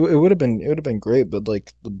 it would have been great, but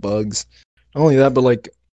like the bugs. Not only that, but like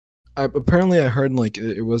apparently I heard like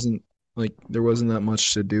it wasn't like there wasn't that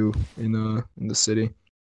much to do in the city.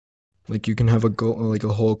 Like you can have like a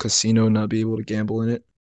whole casino and not be able to gamble in it.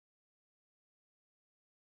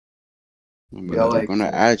 But they're gonna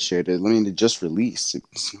add shit. I mean, they just released.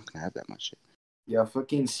 It's not gonna have that much shit. Yeah,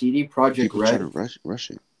 fucking CD Projekt Red. Try to rush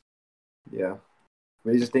it. Yeah, but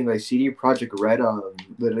here's the thing: like CD Projekt Red,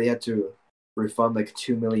 literally had to refund like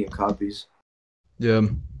 2 million copies. Yeah,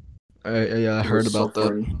 I heard about that.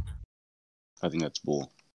 Funny. I think that's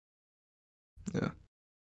bull. Yeah.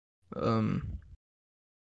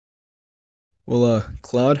 Well,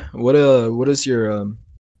 Cloud, what is your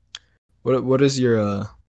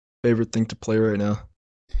favorite thing to play right now?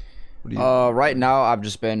 Right now I've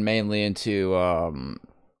just been mainly into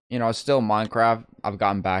still Minecraft. I've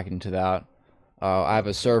gotten back into that. I have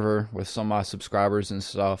a server with some of my subscribers and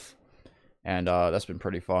stuff, and that's been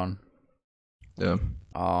pretty fun. Yeah.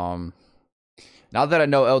 Now that I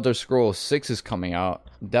know Elder Scrolls 6 is coming out,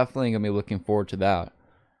 I'm definitely gonna be looking forward to that.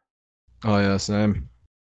 Oh yeah, same.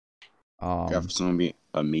 It's gonna be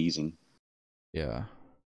amazing. Yeah.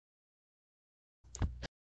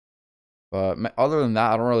 But other than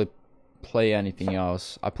that, I don't really play anything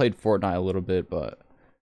else. I played Fortnite a little bit, but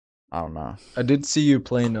I don't know. I did see you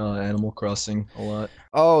playing Animal Crossing a lot.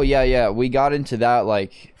 Oh yeah. We got into that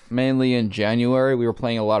like mainly in January. We were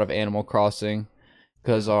playing a lot of Animal Crossing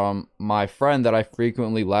because my friend that I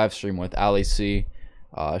frequently live stream with, Ali C,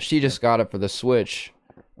 she just got it for the Switch,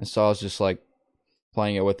 and so I was just like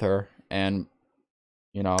playing it with her, and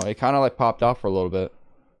it kind of like popped off for a little bit.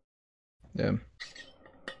 Yeah.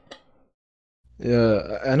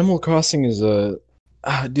 Yeah, Animal Crossing is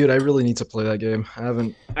dude, I really need to play that game. I have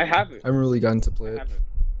it. I haven't really gotten to play it.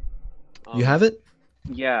 You have it?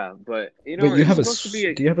 Yeah, but Wait, you have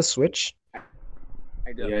do you have a Switch?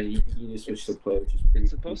 I do. Yeah, you need a Switch to play, which is it's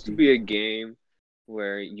supposed to be a game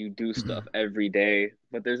where you do stuff every day,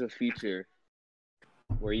 but there's a feature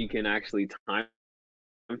where you can actually time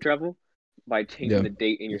travel by changing the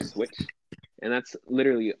date in your Switch, and that's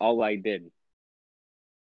literally all I did.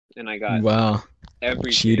 And I got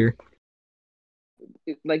every cheater.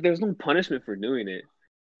 Like there's no punishment for doing it.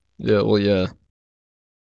 Yeah, well, yeah.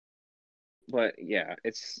 But yeah,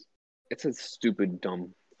 it's a stupid,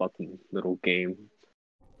 dumb, fucking little game,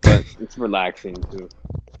 but it's relaxing too.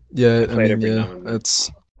 Yeah, I mean, yeah,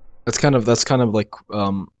 that's kind of like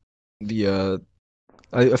the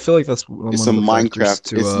I feel like that's it's a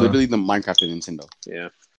Minecraft. It's literally the Minecraft of Nintendo. Yeah.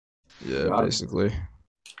 Yeah, basically.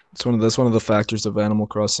 That's one of the factors of Animal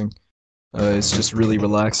Crossing. It's just really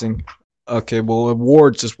relaxing. Okay, well, a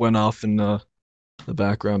war just went off in the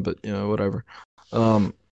background, but whatever.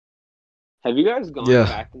 Have you guys gone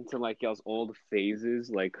back into like y'all's old phases,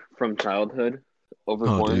 like from childhood over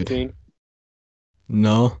quarantine? Dude.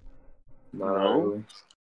 No. No.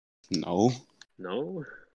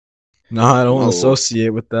 I don't associate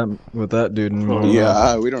with that dude anymore.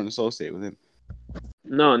 Yeah, we don't associate with him.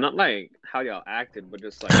 No, not like how y'all acted, but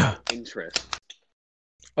just like interest.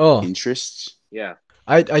 Oh, interests. Yeah.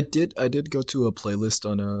 I did go to a playlist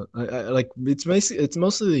on I like it's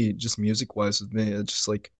mostly just music wise with me. It's just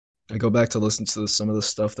like I go back to listen to some of the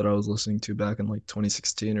stuff that I was listening to back in like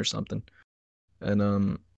 2016 or something,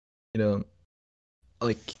 and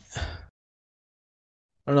like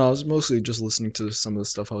I don't know. I was mostly just listening to some of the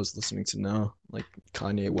stuff I was listening to now, like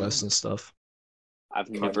Kanye West and stuff. I've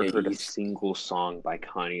never heard a single song by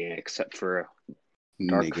Kanye except for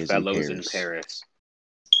Dark Fellows in Paris.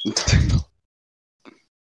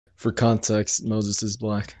 For context, Moses is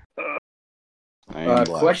black. I am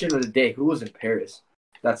black. Question of the day: who was in Paris?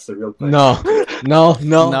 That's the real question. No. No.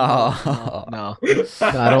 I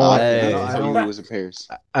don't want. Hey. I Tell don't. you who was in Paris.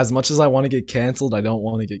 As much as I want to get canceled, I don't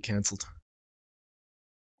want to get canceled.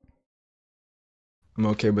 I'm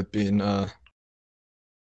okay with being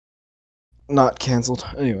not canceled.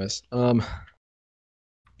 Anyways,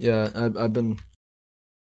 yeah, I've been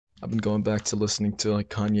going back to listening to like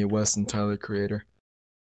Kanye West and Tyler Creator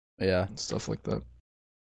Yeah. and stuff like that.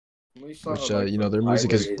 Which You know, their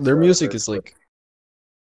music is like,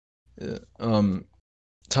 yeah.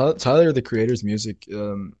 Tyler the Creator's music.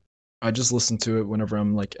 I just listen to it whenever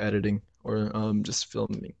I'm like editing or just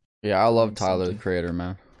filming. Yeah, I love Something. Tyler the Creator,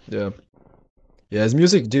 man. Yeah. Yeah, his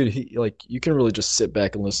music, dude, he like you can really just sit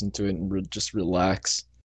back and listen to it and just relax.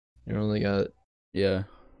 You know, like Yeah.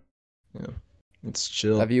 it's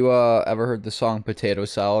chill. Have you ever heard the song Potato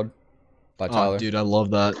Salad by Tyler? Oh, dude, I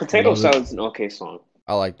love that. Potato Love it. Salad's an okay song.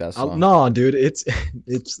 I like that song. No, dude, it's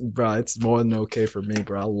bro, it's more than okay for me,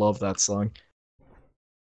 bro. I love that song.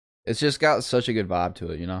 It's just got such a good vibe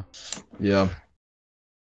to it, you know? Yeah.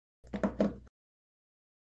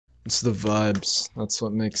 It's the vibes. That's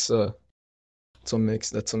what makes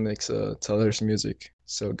Tyler's music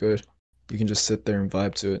so good. You can just sit there and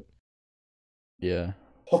vibe to it. Yeah.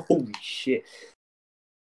 Holy shit!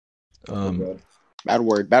 Oh, God. Bad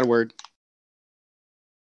word.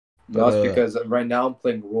 No, it's because right now I'm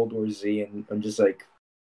playing World War Z and I'm just like,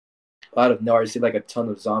 out of nowhere, I see like a ton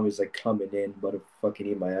of zombies like coming in, but to fucking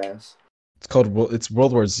eat my ass. It's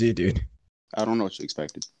World War Z, dude. I don't know what you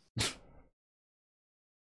expected.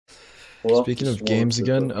 Well, Speaking just of games one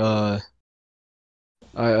again, for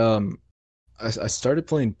I started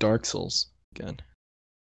playing Dark Souls again.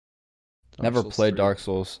 Never Souls played 3. Dark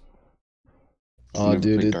Souls. Oh, Never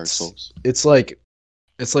dude, played Dark Souls. it's like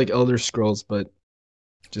Elder Scrolls, but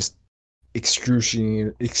just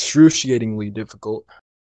excruciatingly difficult.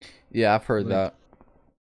 Yeah, I've heard Like, that.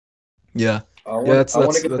 Yeah. I want that's- to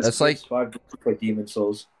get that's the like- PS5 to play Demon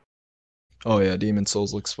Souls. Oh yeah, Demon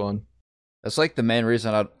Souls looks fun. That's like the main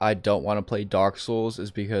reason I don't want to play Dark Souls is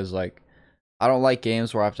because like I don't like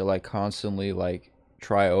games where I have to like constantly like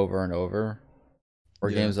try over and over, or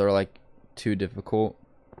Yeah. games that are like too difficult.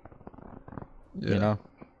 Yeah. You know?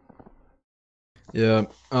 Yeah.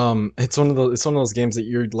 It's one of those games that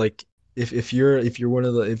you're like, if you're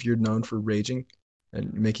known for raging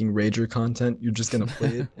and making rager content, you're just gonna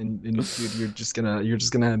play it and dude, you're just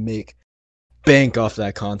gonna make bank off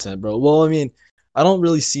that content, bro. Well, I mean, I don't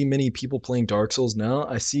really see many people playing Dark Souls now.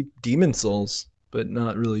 I see Demon Souls, but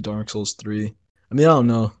not really Dark Souls 3. I mean, I don't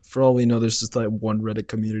know. For all we know, there's just that one Reddit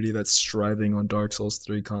community that's striving on Dark Souls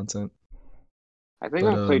 3 content. I think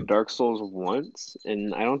But, I played Dark Souls once,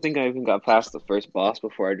 and I don't think I even got past the first boss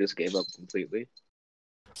before I just gave up completely.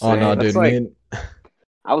 Oh no, That's dude, like- man.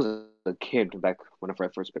 I was a kid back whenever I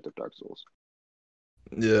first picked up Dark Souls.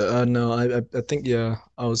 Yeah, no, I think yeah,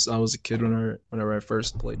 I was a kid whenever I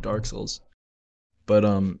first played Dark Souls, but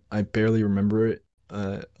I barely remember it.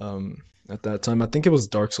 At that time, I think it was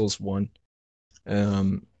Dark Souls 1.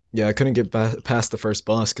 Yeah, I couldn't get past the first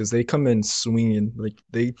boss because they come in swinging, like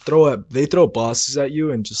they throw bosses at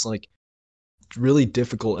you and just like really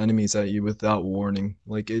difficult enemies at you without warning.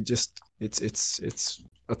 Like it's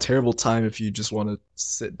a terrible time if you just want to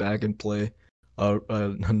sit back and play a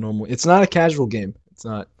normal. It's not a casual game. It's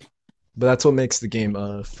not, but that's what makes the game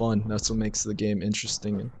fun. That's what makes the game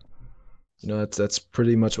interesting, and you know that's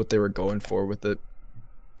pretty much what they were going for with it.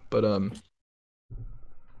 But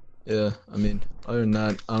yeah, I mean, other than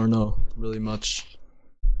that, I don't know really much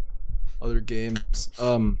other games.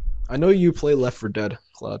 I know you play Left 4 Dead,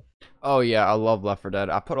 Claude. Oh yeah, I love Left 4 Dead.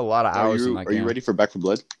 I put a lot of hours in that Are game. you ready for Back 4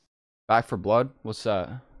 Blood? Back 4 Blood? What's that?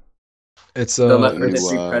 It's The Left 4 you, Dead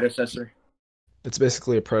 3 predecessor. it's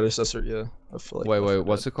basically a predecessor, yeah. I feel like Wait,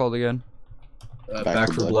 what's it called again?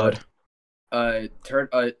 Back 4 Blood.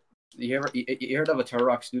 You heard of a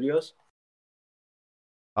Turrock Studios?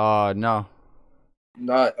 No.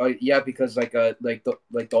 Not yeah, because like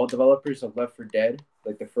the old developers of Left 4 Dead,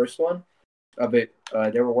 like the first one, they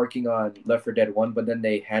were working on Left 4 Dead 1, but then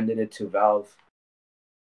they handed it to Valve,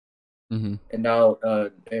 Mm-hmm. and now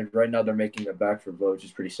and right now they're making a Back 4 Blood, which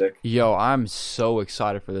is pretty sick. Yo, I'm so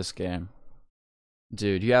excited for this game.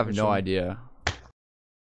 Dude, you have Which no one? idea.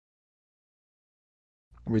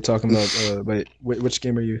 Are we talking about wait, which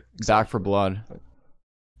game are you? Back 4 Blood.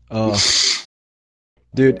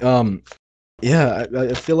 Dude, yeah,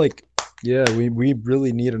 I feel like yeah, we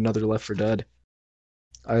really need another Left 4 Dead.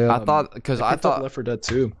 I thought picked up Left 4 Dead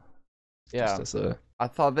 2. yeah, Just as I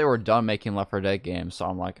thought they were done making Left 4 Dead games, so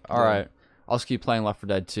I'm like, all Yeah. right, I'll just keep playing Left 4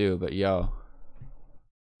 Dead 2. But yo,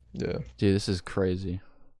 Yeah. Dude, this is crazy.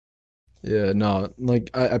 Yeah, no, like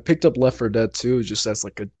I picked up Left 4 Dead 2 just as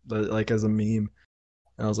like as a meme.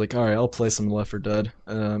 And I was like, all right, I'll play some Left 4 Dead.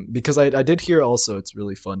 Because I did hear also it's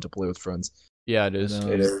really fun to play with friends. Yeah, it And, is.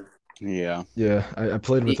 It is. Yeah. yeah, I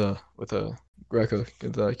played with a Greco,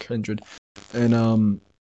 with Kindred, and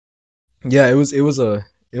yeah, it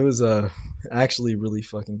was actually really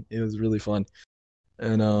fucking it was really fun,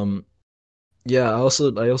 and yeah, I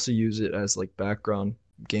also use it as like background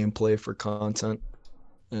gameplay for content,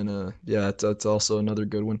 and yeah, that's also another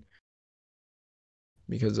good one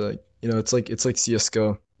because it's like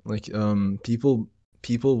CS:GO, like people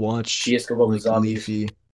watch CS:GO with like zombies. Leafy.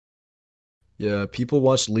 Yeah, people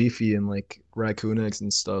watch Leafy and like Raccoon Eggs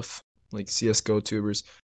and stuff, like CS:GO tubers,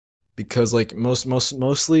 because like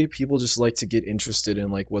mostly people just like to get interested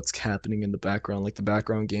in like what's happening in the background, like the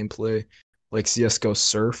background gameplay, like CS:GO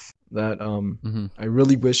Surf. That Mm-hmm. I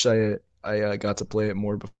really wish I got to play it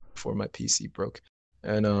more before my PC broke,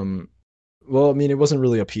 and well, I mean it wasn't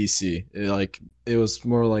really a PC. It was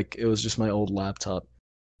more like it was just my old laptop,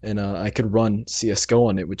 and I could run CS:GO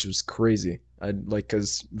on it, which was crazy. I like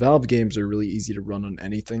because Valve games are really easy to run on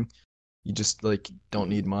anything. You just like don't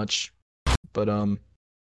need much. But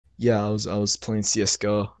yeah, I was playing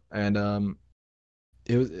CS:GO, and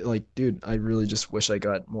it was like, dude, I really just wish I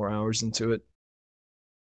got more hours into it.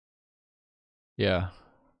 Yeah.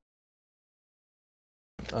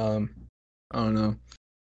 Um, I don't know.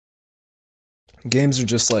 Games are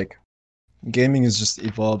just like gaming is just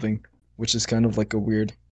evolving, which is kind of like a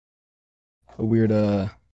weird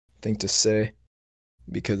thing to say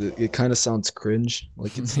because it kind of sounds cringe,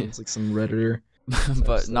 like it sounds like some redditor type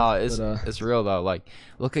But stuff. no, But it's real though. Like,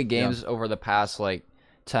 look at yeah, games over the past like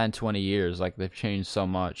 10, 20 years. Like, they've changed so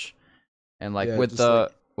much. And like yeah, just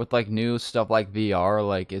like with like new stuff like VR,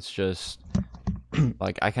 like it's just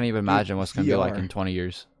like I can't even dude, imagine what's gonna be like VR. in 20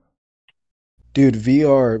 years. Dude,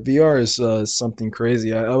 VR is something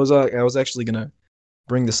crazy. I was actually gonna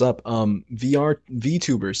bring this up. VR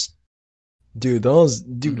VTubers, dude,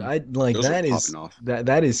 Hmm. I like Those are that popping is off.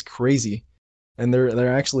 that is crazy, and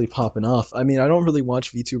they're actually popping off. I mean, I don't really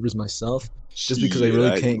watch VTubers myself, just because I Shit,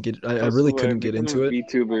 really can't get, I I really swear, couldn't get become a into it.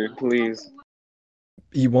 VTuber, please.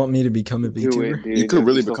 You want me to become a Do it, VTuber? you dude. could It'd be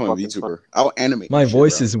really so become a fucking fun. VTuber. I'll animate My your shit,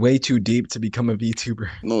 voice bro. is way too deep to become a VTuber.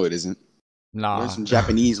 No, it isn't. Learn Nah. some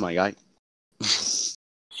Japanese, my guy.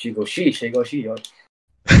 She, yo.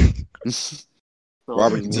 Oh,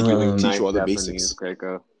 Robert can teach nice you all the Japanese, basics.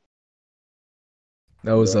 Greco.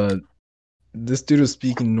 That was Yeah. this dude was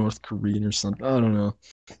speaking North Korean or something. I don't know.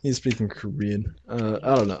 He's speaking Korean. I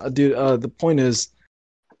don't know, dude. The point is,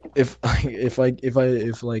 if if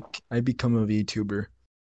like I become a VTuber,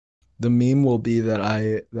 the meme will be that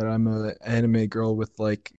I'm a anime girl with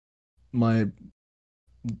like my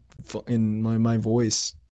in my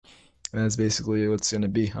voice. And that's basically what it's gonna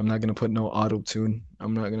be. I'm not gonna put no auto tune.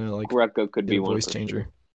 I'm not gonna like Greco could get be a one voice for changer.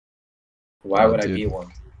 sure. Why would I Dude. be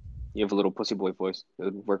one? You have a little pussy boy voice. It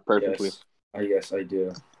would work perfectly. Yes, I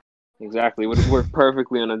do. Exactly. It would work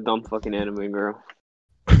perfectly on a dumb fucking anime girl.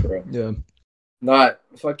 Bro. Yeah. Not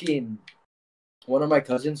fucking. One of my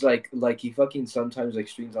cousins, like he fucking sometimes like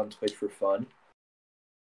streams on Twitch for fun,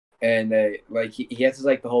 and like he has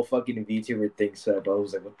like the whole fucking VTuber thing set up. I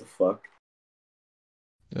was like, what the fuck?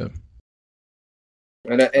 Yeah.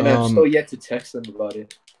 And I'm still yet to text them about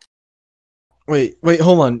it. Wait,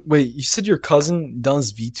 hold on. Wait, you said your cousin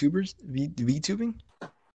does VTubing?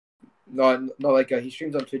 No, like he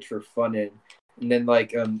streams on Twitch for fun, and then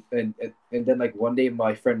like and then like one day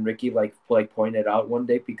my friend Ricky like pointed out one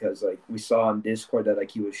day because like we saw on Discord that like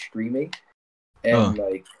he was streaming, and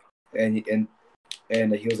like and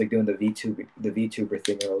he was like doing the VTuber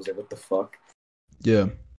thing, and I was like, what the fuck? Yeah.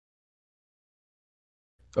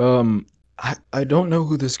 I don't know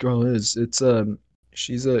who this girl is. It's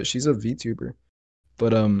she's a VTuber,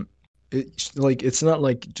 but it's not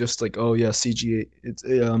like just like, oh yeah, CGI. It's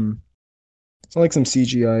not like some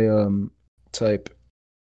CGI type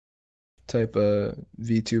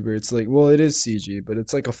VTuber. It's like, well, it is CG, but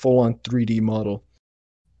it's like a full on 3D model,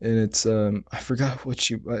 and it's I forgot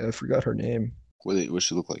I forgot her name. What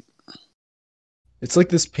she look like? It's like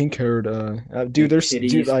this pink haired dude. There's titties,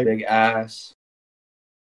 dude. Big ass.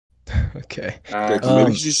 Okay.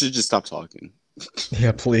 Maybe you should just stop talking.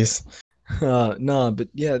 Yeah, please. Nah, but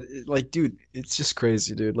yeah, like, dude, it's just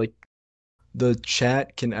crazy, dude. Like, the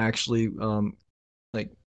chat can actually like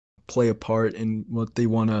play a part in what they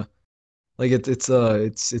wanna. Like,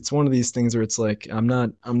 it's one of these things where it's like I'm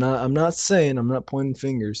not saying, I'm not pointing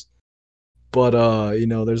fingers, but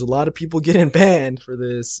there's a lot of people getting banned for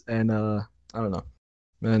this, and I don't know,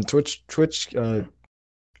 man. Twitch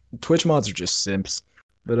mods are just simps.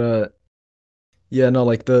 But yeah, no,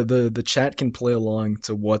 like the chat can play along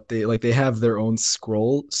to what they like. They have their own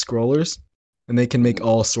scrollers, and they can make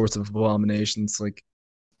all sorts of abominations. Like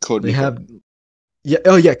Code they Nico. have, yeah,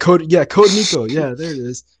 oh yeah, code Nico, yeah, there it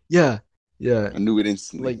is, yeah, I knew it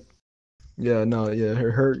instantly. like, yeah, no, yeah,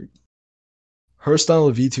 her style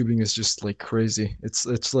of VTubing is just like crazy.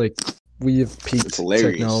 It's like we have peaked It's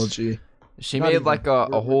hilarious. technology. She Not made even. like We're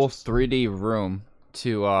whole just- 3D room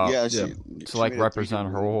to yeah, yeah. to like made a represent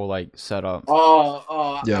 3D her room. whole like setup.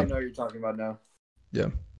 Oh, Yeah. I know what you're talking about now.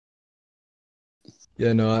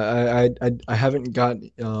 Yeah, no, I haven't got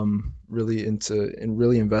really into and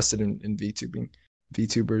really invested in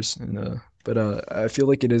VTubers, and but I feel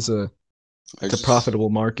like it is it's a profitable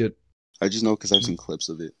market. I just know because I've seen clips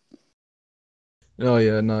of it. Oh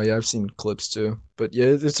yeah, no, yeah, I've seen clips too, but yeah,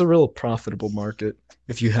 it's a real profitable market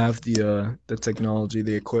if you have the technology,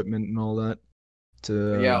 the equipment, and all that.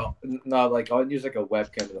 To Yeah, no, like I'll use like a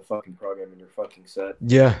webcam in the fucking program and you're fucking set.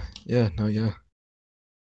 yeah, no, yeah.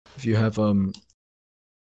 If you have and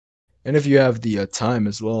if you have the time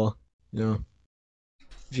as well, you know,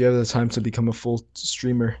 if you have the time to become a full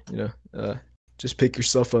streamer, you know, just pick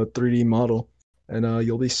yourself a 3D model, and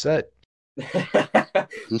you'll be set.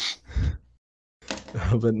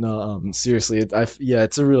 But no, seriously,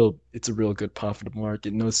 it's a real good profitable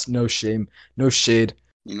market. No shame, no shade,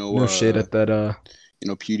 You know, no shade at that. You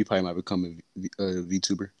know, PewDiePie might become a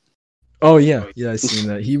VTuber. Oh yeah, I seen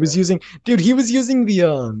that. He was using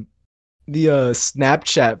the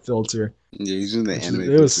Snapchat filter. Yeah, he's using the Which anime.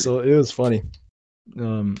 it was filter. it was funny.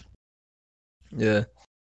 Yeah.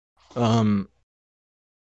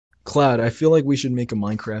 Cloud, I feel like we should make a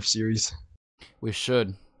Minecraft series. We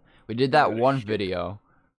should. We did that Yeah, one shit. video.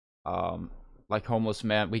 Like homeless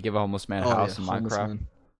man. We give a homeless man a Oh, house yeah, in homeless Minecraft. man.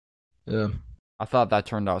 Yeah. I thought that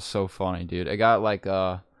turned out so funny, dude. It got like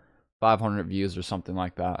 500 views or something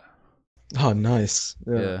like that. Oh, nice.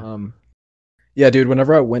 Yeah. Yeah. Yeah, dude.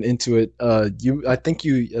 Whenever I went into it, I think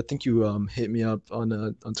you hit me up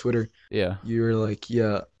on Twitter. Yeah. You were like,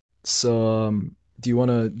 yeah. So do you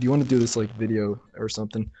wanna do this like video or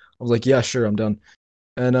something? I was like, yeah, sure, I'm done.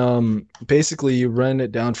 And basically you ran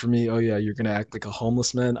it down for me. Oh yeah, you're gonna act like a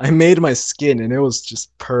homeless man. I made my skin, and it was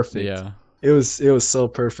just perfect. Yeah. It was so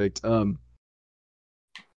perfect.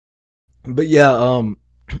 But yeah, all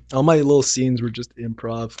my little scenes were just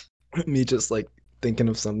improv. Me just like thinking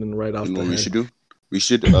of something right off You know the what we head. should do? We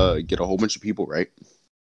should get a whole bunch of people, right?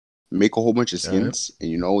 Make a whole bunch of skins, and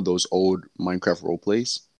you know those old Minecraft role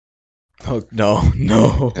plays. Oh no,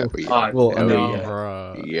 no. Hell yeah. Well, Hell no, yeah.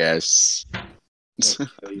 bruh. Yes.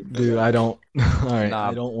 dude, I don't. All right, Nah.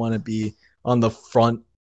 I don't want to be on the front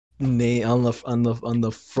on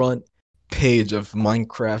the front page of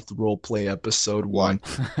Minecraft roleplay episode Why? 1.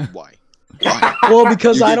 Why? Why? Well,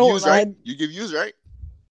 because You I give don't. views, right? You give views, right?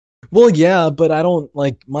 Well, yeah, but I don't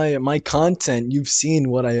like my content. You've seen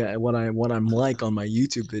what I'm like on my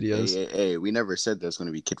YouTube videos. Hey, we never said that's going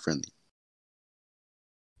to be kid friendly.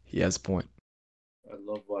 He has a point. I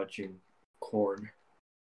love watching corn.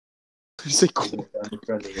 You say cool.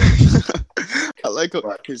 Friendly. I like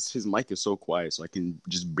how his mic is so quiet, so I can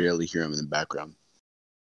just barely hear him in the background.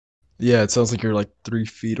 Yeah, it sounds like you're like 3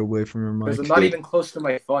 feet away from your Because mic. I'm not even close to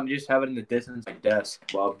my phone. You just have it in the distance, my desk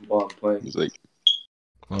while I'm playing. He's like,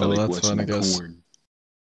 I Oh, like that's watching fun, I guess.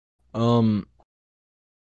 porn.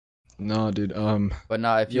 No, dude. But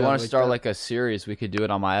nah, if you Yeah, want to like start that. like a series, we could do it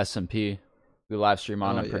on my SMP. We live stream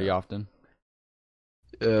on Oh, it pretty yeah. often.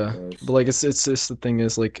 Yeah, Nice. but like it's just the thing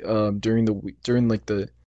is like during the week during the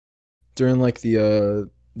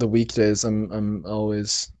weekdays I'm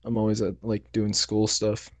always at like doing school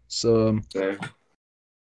stuff. So Okay.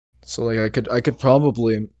 so like I could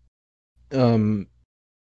probably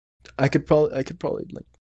I could probably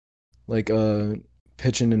like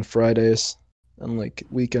pitch in Fridays on like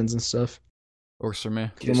weekends and stuff. Works for me.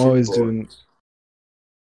 'Cause I'm always doing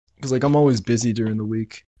because like I'm always busy during the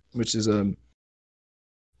week, which is a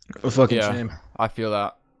fucking Yeah. shame. I feel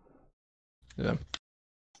that. Yeah.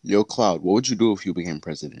 Yo, Cloud, what would you do if you became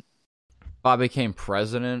president? If I became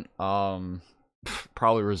president,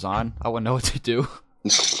 probably resign. I wouldn't know what to do.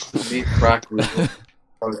 Meat crack legal.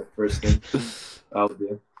 Probably the first thing I would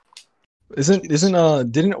do.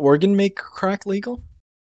 Didn't Oregon make crack legal?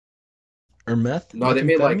 Or meth? No, they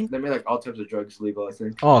made Methamphetamine? like all types of drugs legal. I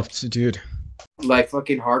think Oh, dude, like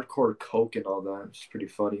fucking hardcore coke and all that. It's pretty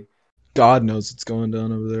funny. God knows what's going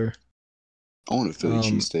down over there. I want a Philly Um,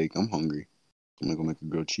 cheesesteak. I'm hungry. I'm gonna go make a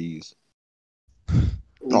grilled cheese.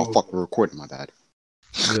 Oh, Ooh. fuck, we're recording, my bad.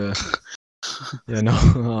 Yeah, yeah,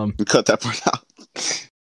 no. We cut that part out.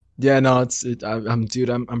 Yeah, no, I'm dude.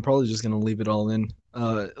 I'm probably just gonna leave it all in.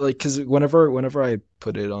 Like, cause whenever I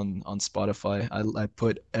put it on Spotify, I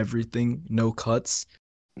put everything, no cuts.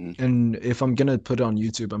 Mm. And if I'm gonna put it on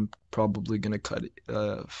YouTube, I'm probably gonna cut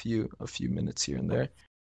a few minutes here and there.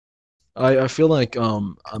 I feel like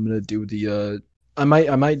I'm gonna do the I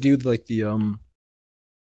might do like the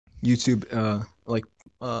YouTube like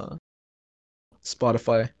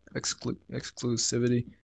Spotify exclusivity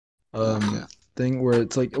Yeah. thing where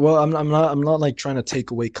it's like, well, I'm not like trying to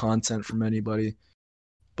take away content from anybody,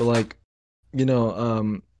 but like, it's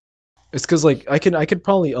because like I could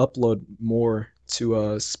probably upload more to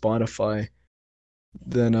Spotify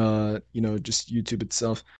than just YouTube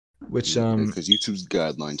itself, which Because YouTube's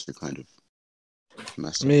guidelines are kind of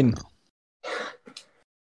messed I up mean, now.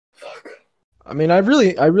 I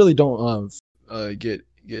really don't get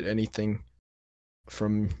anything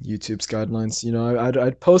from YouTube's guidelines.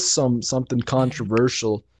 I'd post something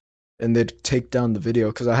controversial, and they'd take down the video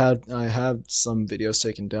because I have some videos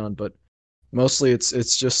taken down, but mostly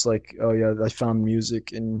it's just like, oh yeah, I found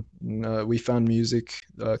music and we found music,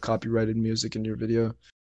 copyrighted music in your video,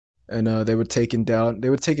 and they would take it down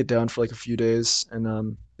for like a few days,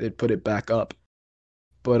 and they'd put it back up,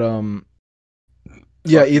 but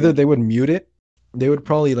yeah, either they would mute it, they would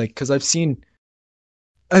probably like, because I've seen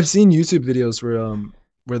YouTube videos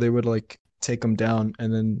where they would like take them down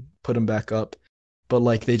and then put them back up, but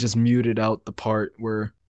like they just muted out the part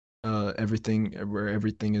where everything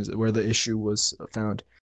is where the issue was found,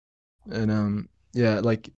 and yeah,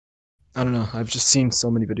 like, I don't know, I've just seen so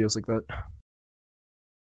many videos like that.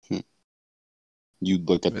 You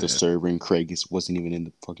looked at the Yeah. server and Craig wasn't even in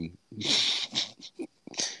the fucking.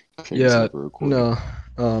 Craig's Yeah, never recording. no,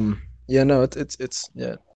 yeah, no, it's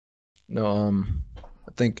yeah, no,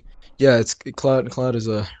 I think, yeah, it's Cloud is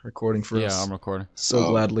recording for Yeah, us I'm recording. so Oh.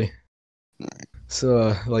 gladly. Alright.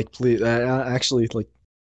 So like, please, actually, like,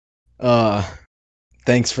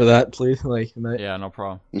 thanks for that, please, like, Yeah, no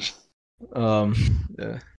problem.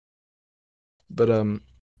 yeah, but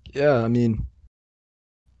yeah, I mean,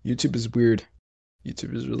 YouTube is weird.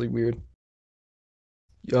 YouTube is really weird.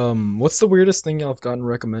 What's the weirdest thing y'all have gotten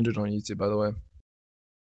recommended on YouTube, by the way?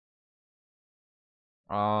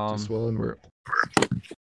 Just while we're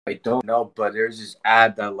I don't know, but there's this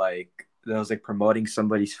ad that was like promoting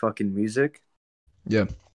somebody's fucking music, yeah.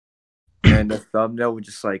 and the thumbnail was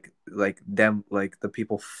just like them, like the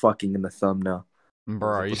people fucking in the thumbnail. Bro,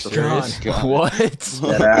 are you What the serious? fuck? What?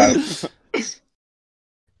 That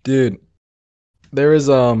Dude, there is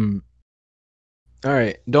all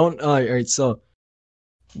right, don't all right, so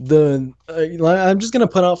I'm just gonna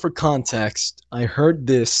put out for context. I heard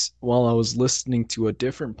this while I was listening to a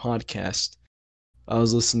different podcast. I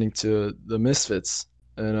was listening to the Misfits,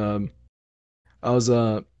 and I was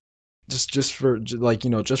just for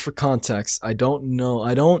just for context. I don't know.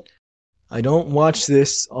 I don't watch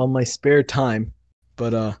this on my spare time,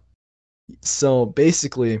 but so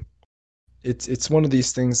basically, it's one of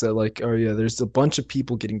these things that, like, oh yeah, there's a bunch of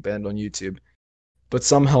people getting banned on YouTube, but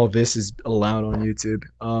somehow this is allowed on YouTube.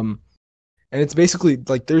 And it's basically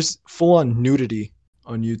like there's full on nudity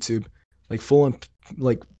on YouTube, like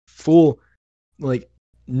full like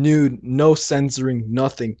nude, no censoring,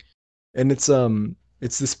 nothing. And it's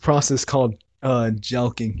this process called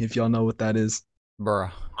jelking, if y'all know what that is. Bro.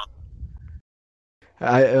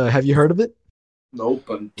 Have you heard of it? Nope,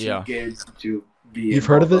 I'm too Yeah. scared to be. You've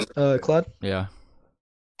heard of involved. it, Claude? Yeah.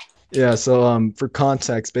 Yeah, so for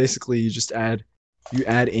context, basically you just add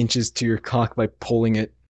inches to your cock by pulling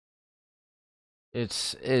it.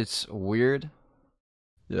 It's weird.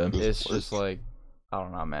 Yeah. It's just like, I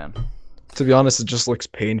don't know, man. To be honest, it just looks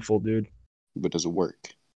painful, dude. But does it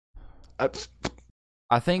work?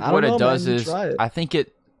 I think I what don't it know, does man. You is try it. I think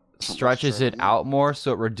it stretches try it it. out more,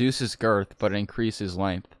 so it reduces girth but it increases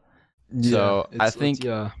length. So, I think-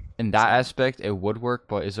 yeah, In that aspect, it would work,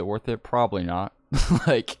 but is it worth it? Probably not.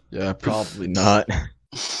 Like, yeah, probably not.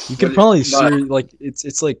 You could But probably it's not- like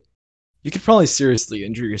it's like you could probably seriously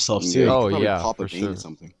injure yourself Yeah, too. you Oh, could probably yeah, pop a for vein or sure.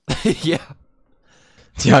 something. yeah,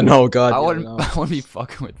 Yeah, no, God, I yeah, wouldn't. no. I wouldn't be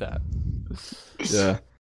fucking with that. Yeah,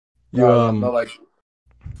 you No, like,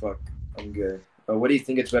 fuck, I'm good. What do you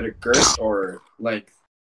think? It's better, girth or length?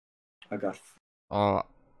 I got.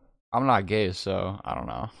 I'm not gay, so I don't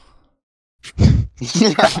know.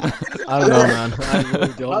 I don't know, man. I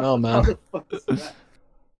really don't know, How man. the fuck is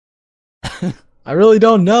that? I really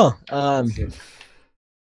don't know. Shit.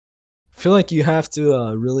 I feel like you have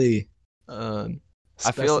to really I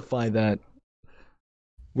feel- specify that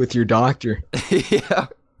with your doctor. yeah.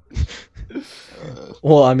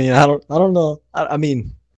 Well, I mean, I don't know. I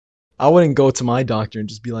mean, I wouldn't go to my doctor and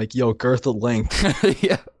just be like, "Yo, girth of length."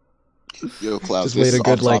 yeah. Yo, Klaus, Just this wait is a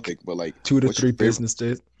good off like topic, but like, 2 to what's 3 your favorite? business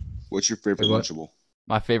days. What's your favorite Wait, what? Lunchable?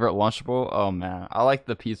 My favorite Lunchable? Oh man, I like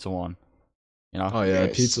the pizza one. You know? Oh yeah,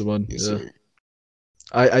 Yes. pizza one. Yes, Yeah. sir.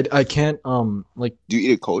 I can't like Do you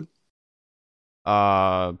eat it cold?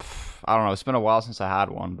 I don't know. It's been a while since I had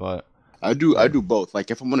one, but I do. I do both.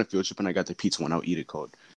 Like, if I'm on a field trip and I got the pizza one, I'll eat it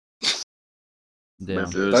cold. But damn.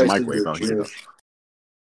 if there's Nice a to microwave, do, I'll heat it up.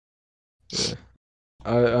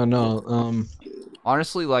 yeah. I know.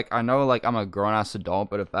 Honestly, like I know, like I'm a grown ass adult,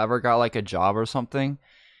 but if I ever got like a job or something,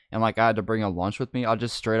 and like I had to bring a lunch with me, I'll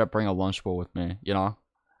just straight up bring a Lunchable with me. You know,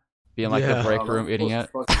 be in like Yeah. the break room eating it.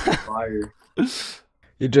 Fire.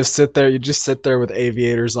 You just sit there with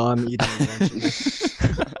aviators on eating a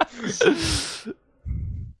Lunchable.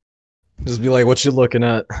 Just be like, what you looking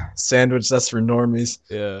at? Sandwich, that's for normies.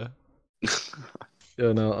 Yeah.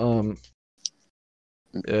 You know,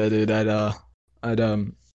 yeah, dude, I'd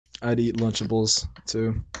eat Lunchables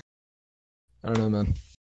too. I don't know, man.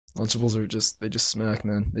 Lunchables they just smack,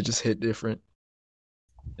 man. They just hit different.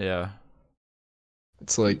 Yeah.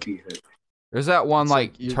 It's like There's that one It's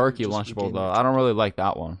like like you're turkey just Lunchable eating though. it. I don't really like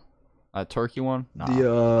that one. That turkey one? Nah.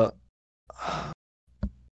 the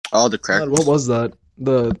Oh, the God, crackers. what was that?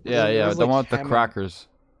 The yeah, it yeah, was the like one with the ham and- crackers.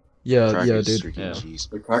 Yeah, Crackers, yeah, dude. turkey, and Yeah. cheese.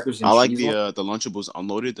 The crackers and I like cheese the Lunchables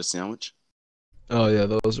unloaded, the sandwich. Oh yeah,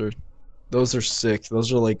 those are sick.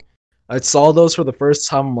 Those are like I saw those for the first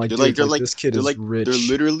time. I'm like, dude, this kid is rich. They're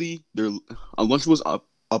literally Lunchables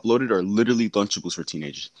uploaded are literally Lunchables for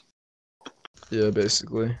teenagers. Yeah,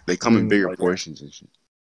 basically. They come in Mm, bigger like- portions and shit.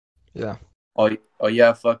 Yeah. Oh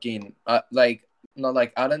yeah, fucking like no,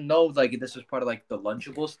 like I don't know, like this was part of like the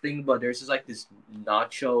Lunchables thing, but there's just like this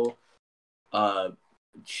nacho,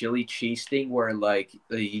 chili cheese thing where like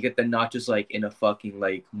you get the nachos like in a fucking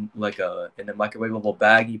like in a microwavable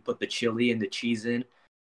bag. You put the chili and the cheese in,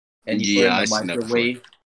 and you Yeah, put I it in seen the that before. microwave,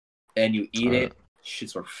 and you eat it.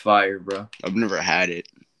 Shits are fire, bro. I've never had it.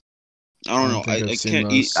 I don't know. think I've I seen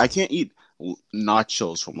can't eat. those. I can't eat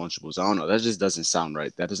nachos from Lunchables. I don't know. That just doesn't sound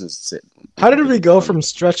right. That doesn't sit. How did we go from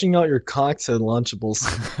stretching out your cock to Lunchables?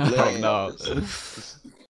 I don't know.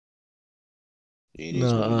 It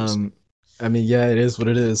is what it is. I mean, yeah, it is what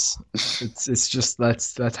it is. It's just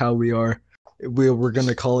that's how we are. We're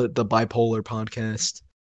gonna call it the bipolar podcast.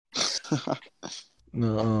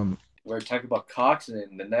 No, We're talking about cocks, and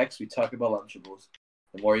then the next we talk about Lunchables.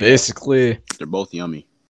 The more you basically They're both yummy.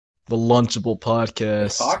 the Lunchable the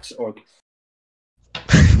podcast. cocks or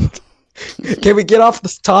Can we get off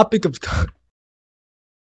this topic of?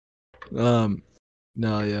 No,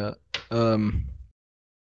 yeah,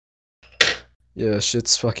 yeah,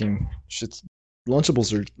 shit's.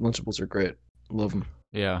 Lunchables are great. Love them.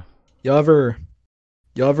 Yeah. Y'all ever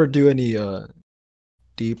do any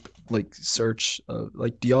deep like search?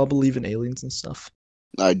 Like, do y'all believe in aliens and stuff?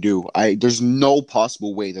 I do. There's no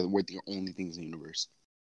possible way that we're the only things in the universe.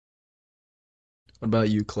 What about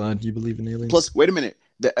you, Clyde? You believe in aliens? Plus, wait a minute.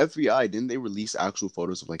 The FBI didn't they release actual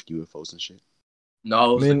photos of like UFOs and shit?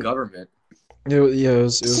 no, it was I mean- the government. yeah, it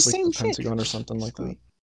was It's the like same the shit. Pentagon or something like that.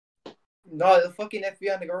 No, the fucking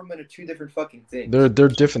FBI and the government are two different fucking things. They're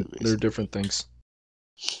different. They're different things.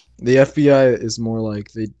 The FBI is more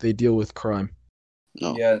like they deal with crime.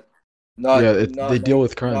 No. Yeah. No, Yeah, no, they no, deal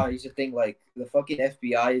with crime. No, here's the thing, like the fucking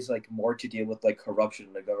FBI is like more to deal with like corruption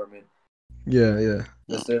in the government. Yeah.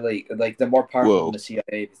 Because they're like they're more powerful Whoa. than the CIA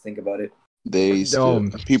if you think about it. They still,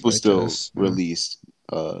 people I still guess, yeah. released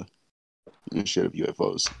shit of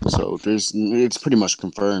UFOs. So it's pretty much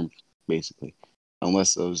confirmed basically,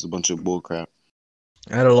 unless it was a bunch of bull crap.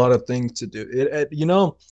 I had a lot of things to do. You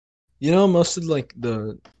know, most of like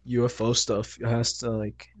the UFO stuff has to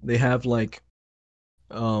like they have like,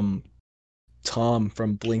 Tom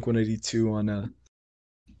from Blink-182 on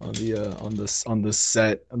the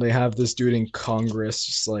set, and they have this dude in Congress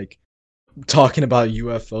just like talking about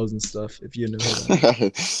UFOs and stuff. If you know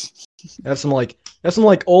that. They have some like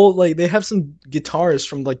old like they have some guitarists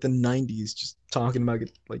from like the 90s just talking about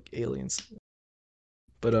like aliens.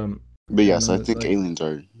 But But yes, no, I think like- aliens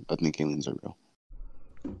are real.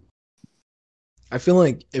 I feel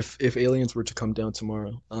like if aliens were to come down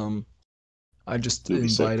tomorrow, I'd just It'd be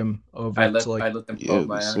sick. invite them over I to let like them Yeah, probe it'd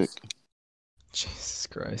my be ass. sick. Jesus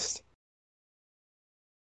Christ.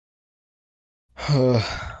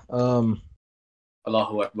 Allahu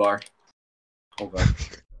Akbar. Hold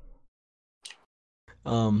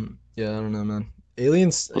on. Yeah, I don't know, man.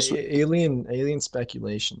 Aliens, Also- alien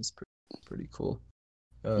speculation is pretty cool.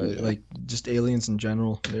 Yeah. Like just aliens in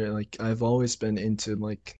general. They're like I've always been into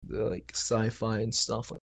like the like sci-fi and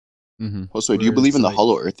stuff. Mm-hmm. Also, do you Where believe it's in the like-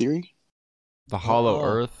 Hollow Earth theory? The Hollow Oh.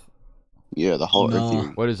 Earth. Yeah, the whole Earth No.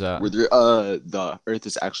 theory. What is that? Where the Earth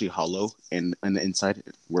is actually hollow, and on the inside,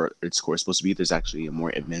 where its core is supposed to be, there's actually a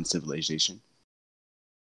more advanced civilization.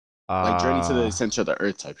 Like Journey to the Center of the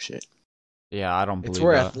Earth type shit. Yeah, I don't It's believe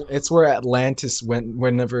where that. it's where Atlantis went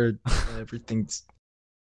whenever everything's.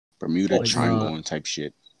 Bermuda Like, Triangle and type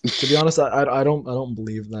shit. To be honest, I don't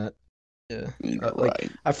believe that. Yeah, You're like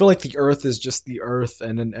right. I feel like the Earth is just the Earth,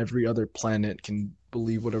 and then every other planet can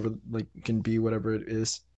believe whatever, like can be whatever it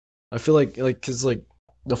is. I feel like because like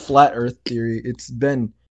the flat Earth theory, it's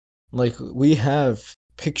been like we have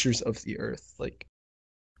pictures of the Earth, like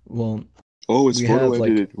well Oh, it's we have photo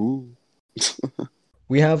like edited. Ooh.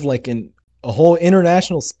 we have like a whole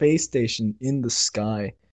international space station in the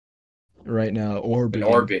sky right now, In orbiting.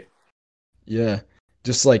 orbit. Yeah.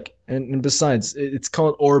 Just like and besides, it's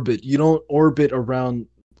called orbit. You don't orbit around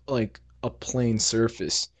like a plane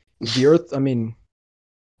surface. The Earth, I mean,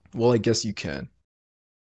 well, I guess you can.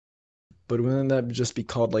 But wouldn't that just be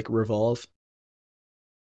called like revolve?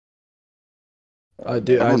 Oh,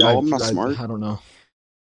 Dude, I don't know. I'm not smart. I don't know.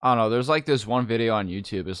 I don't know. There's like this one video on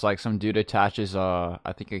YouTube. It's like some dude attaches I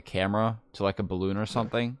think a camera to like a balloon or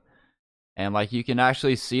something, and like you can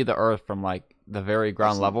actually see the Earth from like the very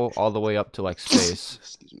ground level all the way up to like space.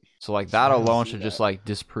 Excuse me. So like that I alone see should that. just like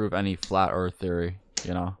disprove any flat Earth theory.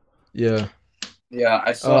 You know? Yeah. Yeah,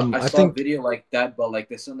 I saw I a think- video like that, but like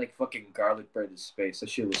they sent like fucking garlic bread in space. That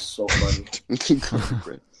shit was so funny.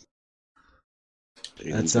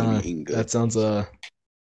 That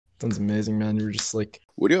sounds amazing, man. You were just like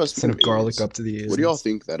What do y'all think send of garlic aliens? up to the aliens. What do y'all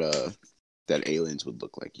think that aliens would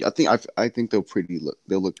look like? I think they'll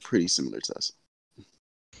look pretty similar to us.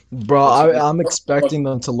 Bro, What's- I'm expecting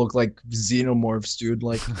them to look like xenomorphs, dude.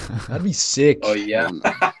 Like that'd be sick. Oh yeah.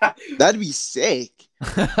 That'd be sick.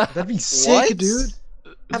 That'd be sick, What? dude.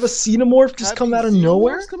 Have a xenomorph just come out of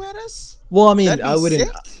nowhere? Come at us? Well, I mean, That'd be I wouldn't.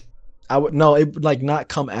 sick. I would no, it would like not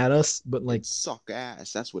come at us, but like, Suck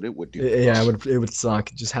ass. That's what it would do. yeah, it would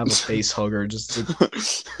suck. Just have a face hugger, just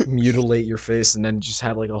to mutilate your face, and then just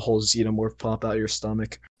have like a whole xenomorph pop out your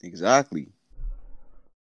stomach. Exactly.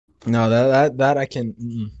 No, that I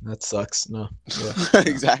can. That sucks. No, yeah.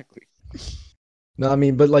 Exactly. No, I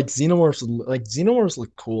mean, but like xenomorphs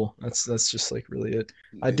look cool. That's just like really it.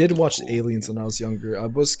 I did watch Cool. Aliens when I was younger. I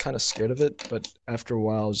was kind of scared of it, but after a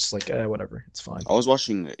while, I was just like, whatever, it's fine. I was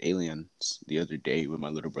watching Aliens the other day with my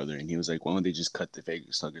little brother, and he was like, "Why don't they just cut the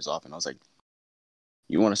face huggers off?" And I was like,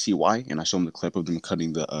 "You want to see why?" And I showed him the clip of them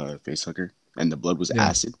cutting the face hugger, and the blood was Yeah.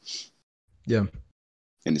 acid. Yeah.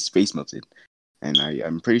 And his face melted. And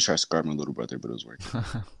I'm pretty sure I scarred my little brother, but it was working.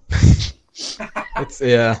 It's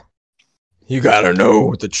yeah. You gotta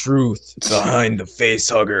know the truth behind the face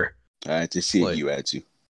hugger. I had to see Like- it. You had to.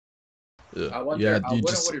 I wonder. Yeah, I you wonder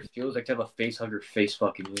just what it feels like to have a face hugger face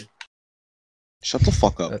fucking you. Shut the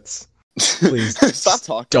fuck up. that's please, Stop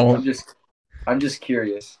talking. don't. I'm just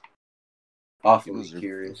curious. Awfully Those are-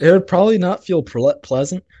 curious. It would probably not feel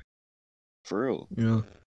pleasant. For real. You know.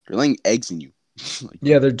 They're laying eggs in you. Like,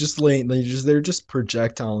 Yeah, they're just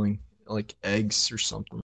projectiling like eggs or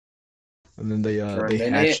something, and then they For a they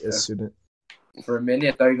minute, hatch as soon For a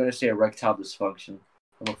minute, I thought you were gonna say erectile dysfunction.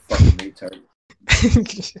 I'm a fucking retard.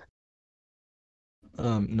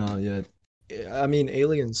 as. No, yeah. I mean,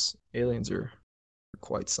 aliens are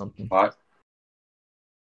quite something. What?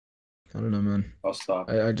 I don't know, man. I'll stop.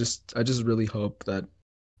 I just really hope that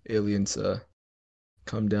aliens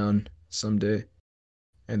come down someday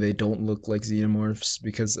and they don't look like xenomorphs,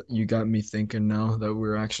 because you got me thinking now that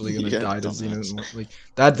we're actually gonna Yeah, die to dumbass. xenomorphs. Like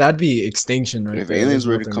that'd be extinction right if there. aliens There's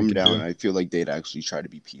were to nothing we come could down, do. I feel like they'd actually try to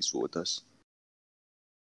be peaceful with us.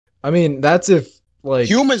 I mean, that's if like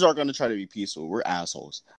Humans are gonna try to be peaceful. We're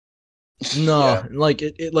assholes. no, Yeah. like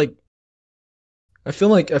it like I feel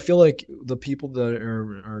like the people that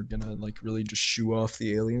are gonna like really just shoo off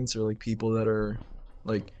the aliens are like people that are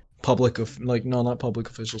like not public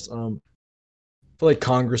officials. I feel like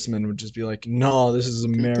congressmen would just be like, no, this is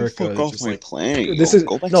Get America. the fuck It's off just my like planet. this yo. is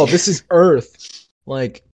Go back no, to- this is Earth.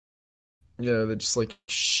 Like, yeah, they just like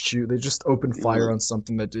shoot. They just open fire Yeah. on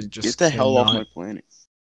something that they just Get the hell off my cannot- planet,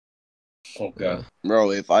 Oh god.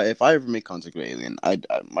 bro. If I ever make contact with an alien, I'd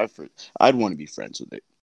want to be friends with it.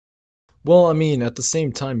 Well, I mean, at the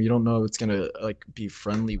same time, you don't know if it's gonna like be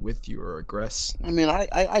friendly with you or aggress. I mean,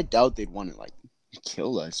 I doubt they'd want to like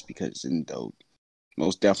kill us, because then they'll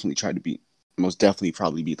most definitely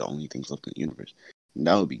probably be the only things left in the universe. And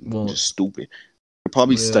that would be Well- just stupid. They'll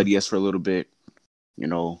probably Yeah. study us for a little bit, you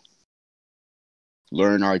know,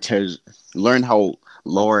 learn how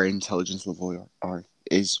low our intelligence level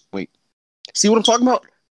is. Wait, see what I'm talking about?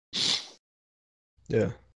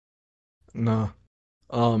 Yeah. No.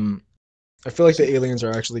 I feel like the aliens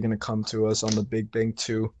are actually gonna come to us on the Big Bang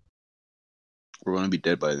too. We're gonna be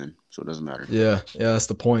dead by then, so it doesn't matter. Yeah, that's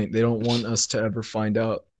the point. They don't want us to ever find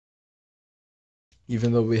out,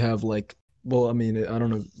 even though we have like, well, I mean, I don't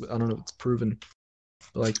know if it's proven,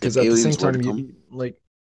 like, because If at the same aliens were to time, come- you like,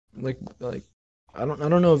 I don't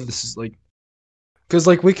know if this is like, because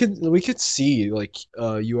like we could see like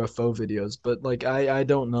UFO videos, but like I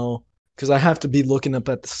don't know, because I have to be looking up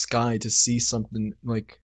at the sky to see something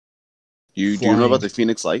like Do you know flying. about the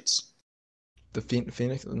Phoenix Lights? The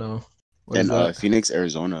Phoenix. No, what is In that? Phoenix,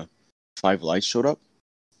 Arizona, 5 lights showed up,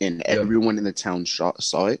 and Yeah. everyone in the town saw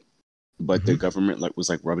it, but the Mhm. government was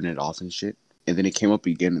rubbing it off and shit. And then it came up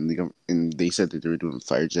again, and they said that they were doing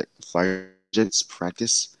fire jets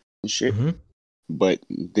practice and shit. Mhm. But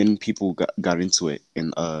then people got into it,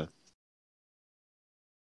 and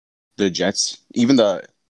the jets, even the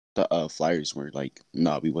flyers were like,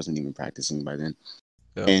 "No, we wasn't even practicing by then."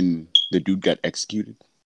 Yeah. And the dude got executed.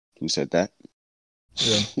 Who said that?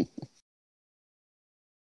 Yeah.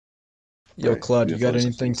 Yo, Right, Claude, you got UFOs, I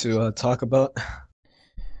anything think. to talk about?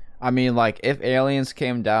 I mean, like, if aliens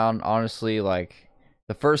came down, honestly, like,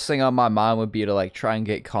 the first thing on my mind would be to, like, try and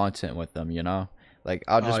get content with them, you know? Like,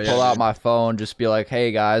 I'll just Oh, pull yeah. out my phone, just be like,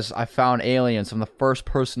 hey, guys, I found aliens. I'm the first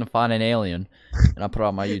person to find an alien. And I'll put it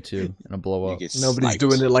on my YouTube, and it'll blow You up. get Nobody's sniped.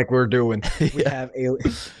 doing it like we're doing. We Yeah. have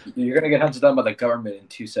aliens. You're gonna get hunted down by the government in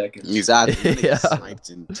 2 seconds. Exactly. You're gonna Yeah. get sniped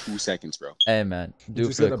in 2 seconds, bro. Hey, man, do You're it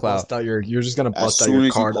just for the gonna clout. bust out you're just gonna As bust out soon your as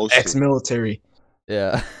you card. post it. Ex-military.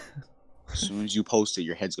 Yeah. As soon as you post it,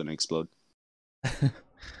 your head's gonna explode.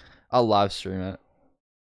 I'll live stream it.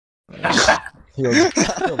 He'll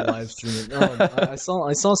live stream it. I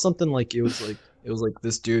saw something like it was like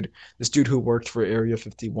this dude who worked for Area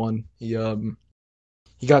 51. He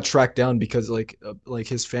got tracked down because like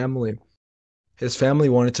his family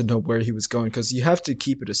wanted to know where he was going, because you have to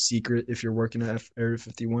keep it a secret if you're working at Area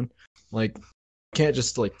 51. Like, you can't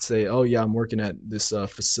just like say, oh yeah, I'm working at this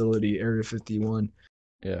facility, Area 51.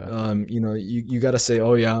 Yeah. You got to say,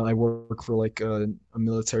 oh yeah, I work for like a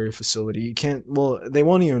military facility. You can't. Well, they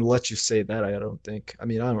won't even let you say that. I don't think. I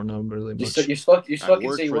mean, I don't know really You much. still can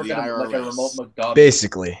work say you for work the at like a IRS. remote McDonald's.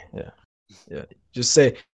 Basically, yeah. Just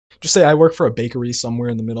say I work for a bakery somewhere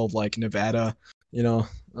in the middle of like Nevada. No,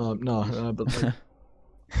 but like,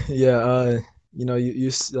 yeah.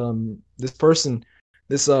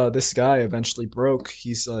 This guy eventually broke.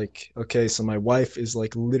 He's like, okay, so my wife is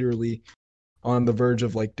like literally on the verge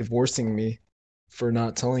of like divorcing me for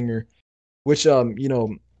not telling her, which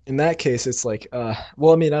in that case it's like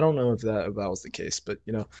well, I mean, I don't know if that was the case, but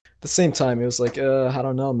at the same time it was like I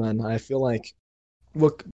don't know, man. I feel like,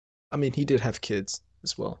 look, I mean, he did have kids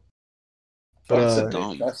as well, but Fuck That's that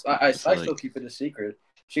dumb. bitch. I feel still like- keep it a secret.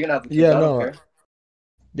 She can have the kids. Yeah, I don't no. care.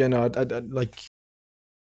 yeah, no, I'd like,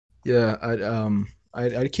 yeah,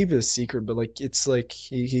 I'd keep it a secret, but like it's like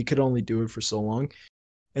he could only do it for so long.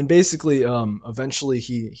 And basically, eventually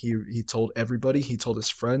he told everybody. He told his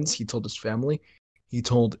friends. He told his family. He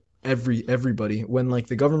told everybody. When like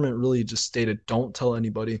the government really just stated, "Don't tell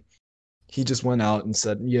anybody," he just went out and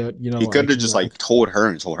said, "Yeah, He could have just like told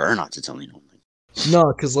her not to tell anyone.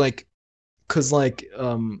 no, cause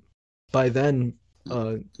by then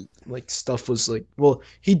like stuff was like, well,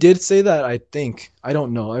 he did say that. I think, I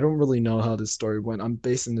don't know. I don't really know how this story went. I'm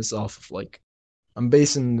basing this off of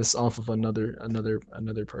another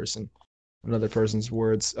person's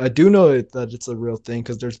words. I do know that it's a real thing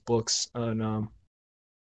because there's books on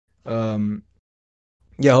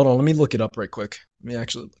yeah, hold on, let me look it up right quick. Let me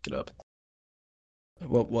actually look it up.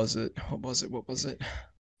 What was it?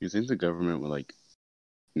 You think the government would like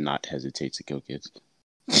not hesitate to kill kids?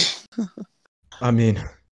 I mean,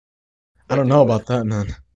 I don't know about that,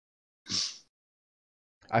 man.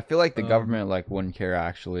 I feel like the Um, government like wouldn't care,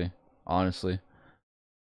 actually, honestly,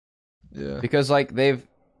 Yeah. because like they've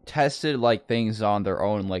tested like things on their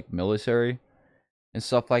own like military and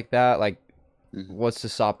stuff like that. Like, Mhm. what's to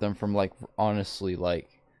stop them from like honestly like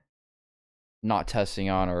not testing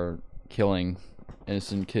on or killing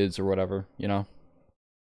innocent kids or whatever, you know?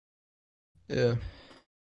 Yeah.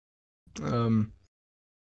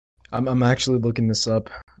 I'm actually looking this up.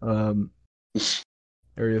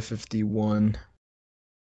 Area 51.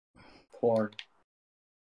 Porn.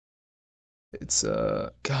 It's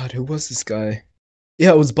God, who was this guy?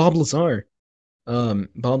 Yeah, it was Bob Lazar.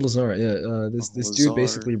 Bob Lazar. Yeah. This Bob dude Lazar.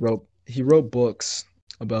 basically wrote books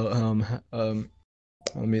about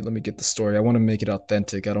Let me get the story. I want to make it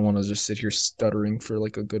authentic. I don't want to just sit here stuttering for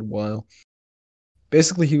like a good while.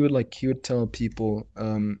 Basically, he would tell people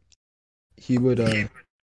he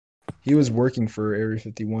was working for Area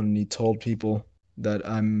 51, and he told people that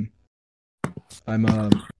I'm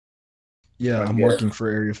Yeah, I I'm guess. working for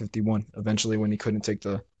Area 51. Eventually, when he couldn't take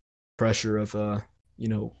the pressure of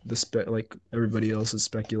like everybody else's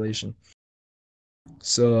speculation.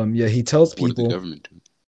 So yeah, he tells What did the people. government do?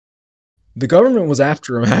 The government was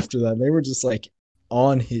after him after that. They were just like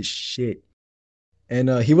on his shit. And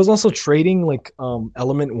he was also trading like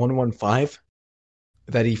element 115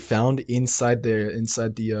 that he found inside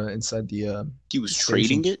the He was station.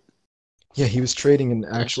 trading it. Yeah, he was trading an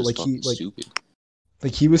That's actual just like he fucking like stupid.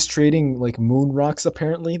 like he was trading like moon rocks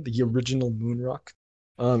apparently, the original moon rock.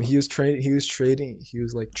 He was trading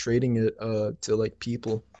it to like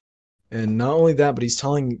people. And not only that, but he's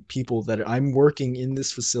telling people that I'm working in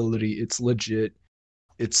this facility. It's legit.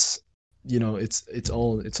 It's it's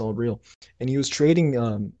all real. And he was trading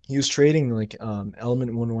like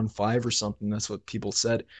element 115 or something. That's what people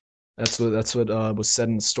said. That's what was said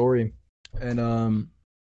in the story. And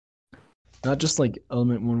not just like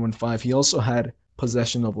element 115, he also had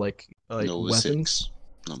possession of like No, it was weapons. 6.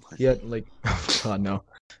 No, I'm He had like God no.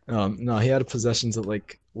 No, he had possessions of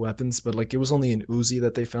like weapons, but like it was only an Uzi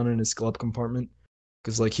that they found in his glove compartment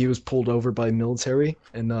because like he was pulled over by military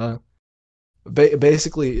and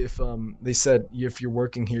basically if they said if you're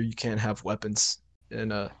working here you can't have weapons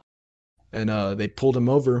and they pulled him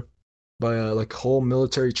over by like whole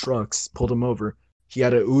military trucks pulled him over. He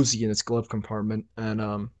had a Uzi in his glove compartment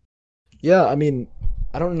and yeah, I mean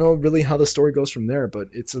I don't know really how the story goes from there, but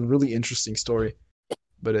it's a really interesting story.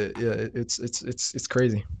 But it's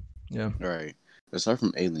crazy. Yeah. All right. Aside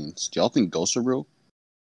from aliens, do y'all think ghosts are real?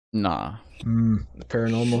 Nah. The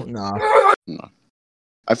paranormal? Nah. No.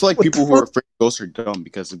 I feel like What people the who are fuck? afraid of ghosts are dumb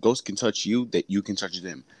because if ghosts can touch you, that you can touch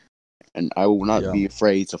them. And I will not Yeah. be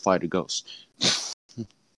afraid to fight a ghost.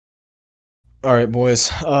 All right,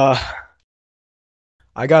 boys. I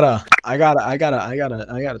gotta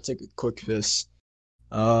take a quick piss.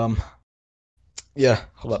 Yeah.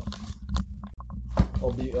 Hold up.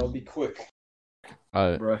 I'll be quick.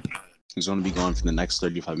 Bruh. He's going to be gone for the next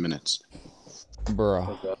 35 minutes.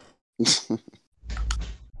 Bruh. I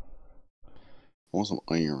want some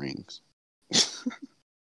onion rings.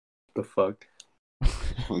 The fuck? I'm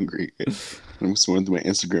hungry. I'm swimming through my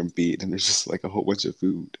Instagram feed and there's just like a whole bunch of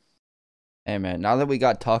food. Hey man, now that we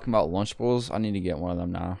got talking about Lunchables, I need to get one of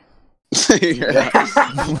them now. Yeah.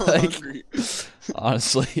 I'm Like- hungry.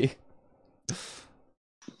 Honestly.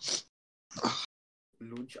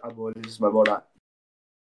 Lunchables, my brother.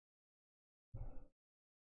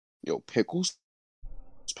 Yo, pickles?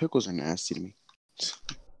 Pickles are nasty to me.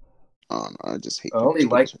 Oh no, I just hate I only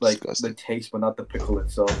pickles. like They're the disgusting. taste, but not the pickle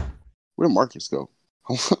itself. Where did Marcus go?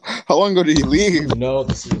 How long ago did he leave? No,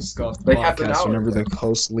 this is a Scott Like half an podcast. hour. Whenever the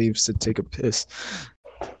host leaves to take a piss.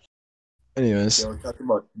 Anyways, Yeah, we're talking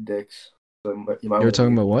about dicks. So you might you were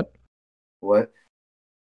talking about what? what?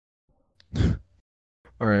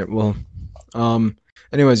 All right. Well,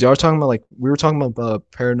 anyways, y'all were talking about like we were talking about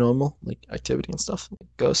paranormal like activity and stuff, like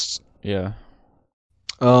ghosts. Yeah.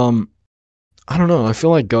 I don't know. I feel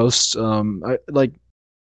like ghosts. I like.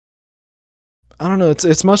 I don't know.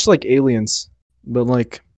 It's much like aliens, but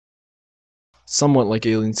like somewhat like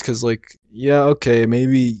aliens, because like yeah, okay,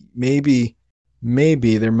 maybe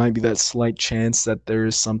there might be that slight chance that there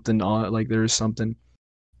is something on, like there is something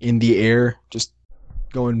in the air just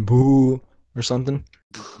going boo or something.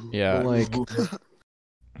 Yeah. But, like, Dude, like,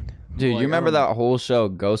 you I remember don't know. that whole show,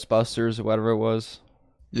 Ghostbusters or whatever it was?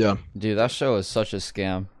 Yeah. Dude, that show is such a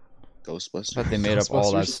scam. Ghostbusters? I bet they made up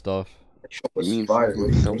all that Ghostbusters? stuff. You mean Fire.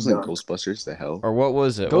 What do you that wasn't mean, Ghostbusters? The hell? Or what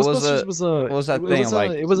was it? What was Ghostbusters it? was a. what was that it thing, was a-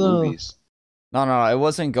 like, it was a. Movies. No, it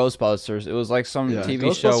wasn't Ghostbusters. It was like some Yeah, TV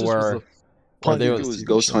Ghostbusters show was where, a where I they think would, it was TV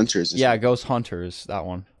Ghost show. Hunters. or yeah, something. Ghost Hunters, that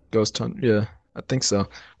one. Ghost Hunt. Yeah, I think so.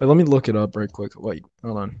 Wait, let me look it up right quick. Wait,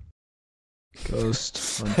 hold on.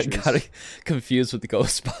 Ghost I Hunters. got it confused with the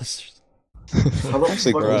Ghostbusters. How the I was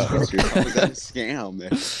like, fuck Bruh. was Ghostbusters. Oh my god, it's a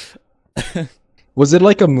scam, man. Was it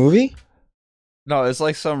like a movie? No, it's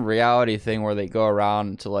like some reality thing where they go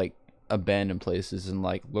around to like abandoned places and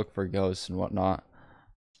like look for ghosts and whatnot.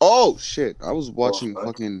 Oh shit! I was watching fuck?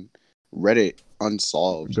 fucking Reddit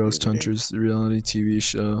Unsolved. the Ghost other day. Hunters, the reality TV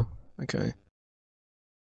show. Okay.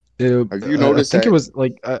 Have you noticed I think that- it was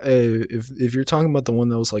like if you're talking about the one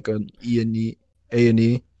that was like an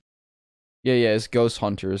A&E, Yeah, it's Ghost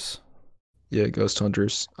Hunters. yeah, Ghost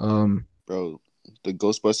Hunters. Bro, the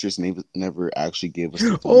Ghostbusters never actually gave us.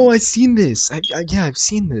 The Oh, film. I seen this. Yeah, I've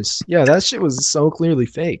seen this. Yeah, that shit was so clearly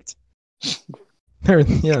faked. There's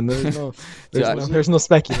no Dude, I- there's no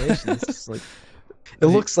speculation. It's just like it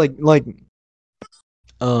looks like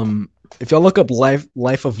if y'all look up life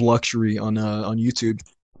of luxury on YouTube,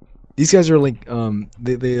 these guys are like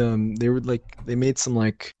they were like they made some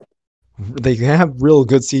like they have real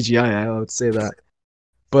good CGI. I would say that,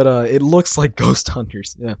 but it looks like Ghost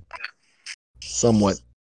Hunters. Yeah, somewhat.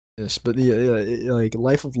 Ish. But like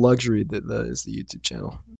Life of Luxury. That is the YouTube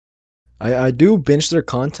channel. I do binge their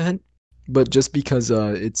content, but just because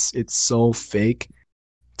it's so fake,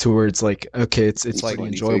 to where it's like okay, it's like pretty funny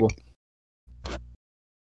enjoyable. fake.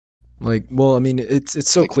 Like, well, I mean, it's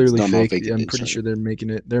so Like, it's clearly dumb how fake. fake it I'm is, pretty right? sure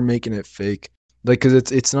they're making it fake. Like, cause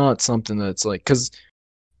it's not something that's like, cause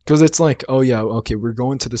it's like, oh yeah, okay, we're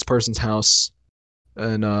going to this person's house,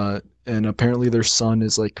 and apparently their son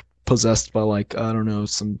is like possessed by like I don't know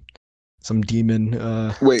some demon.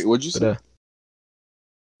 Wait, what'd you But say?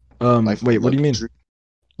 Life wait, of what do you mean? Luxury?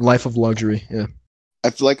 Life of Luxury. Yeah, I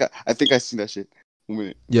feel like I think I seen that shit. 1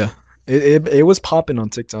 minute. yeah. It was popping on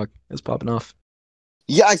TikTok. It was popping off.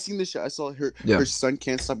 Yeah, I seen this shit. I saw Yeah. her son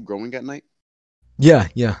can't stop growing at night. Yeah.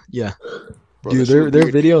 Bro, Dude, that shit was their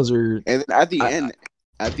weird. videos are. And then at the I-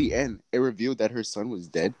 end, it revealed that her son was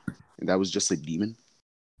dead, and that was just a demon,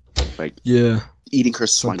 like Yeah, eating her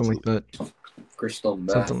swine something food. like that. Crystal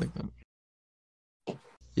meth. Something like that.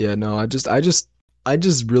 Yeah, no, I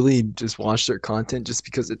just really just watch their content just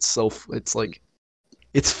because it's like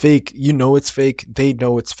it's fake. You know it's fake. They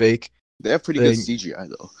know it's fake. They have pretty good CGI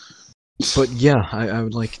though. But yeah, I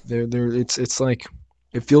would like they're it's like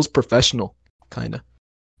it feels professional kind of.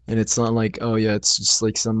 And it's not like oh yeah, it's just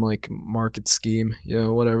like some like market scheme,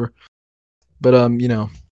 whatever. But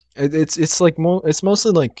it's like it's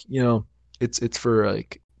mostly like, it's for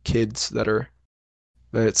like kids that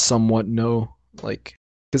somewhat know, like,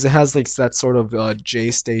 because it has like that sort of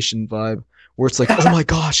J Station vibe where it's like, oh my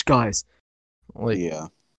gosh, guys, like, Yeah.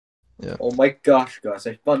 Oh my gosh, guys!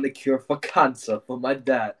 I found the cure for cancer for my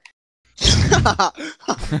dad.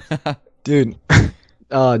 dude,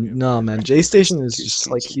 no man, J Station is just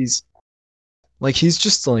like he's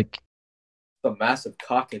just like, The massive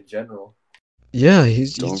cock in general. yeah,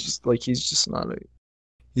 he's Don't- just like he's not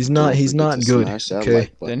Don't he's forget not to good. smash that Okay,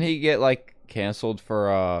 like button. Didn't he get like canceled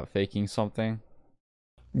for faking something?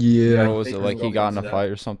 yeah, What was it faking like? He something, got in a yeah. fight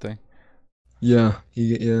or something? yeah,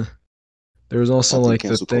 yeah. There was also I think like the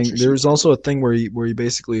cancel thing. culture There was shit. also a thing where he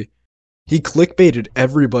basically he clickbaited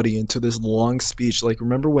everybody into this long speech. Like,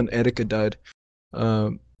 remember when Etika died?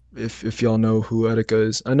 If y'all know who Etika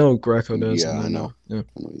is, I know Greco does. Yeah, and I know. Yeah.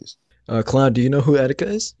 I know these. Cloud, do you know who Etika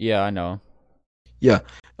is? Yeah, I know.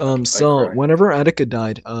 So cried. whenever Etika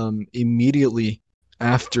died, immediately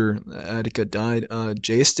after Etika died,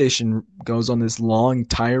 J Station goes on this long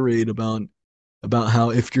tirade about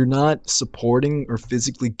how if you're not supporting or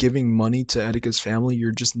physically giving money to Etika's family,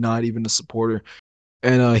 you're just not even a supporter.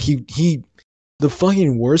 And he the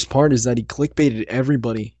fucking worst part is that he clickbaited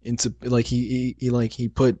everybody into like he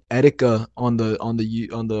put Etika on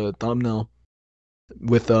the thumbnail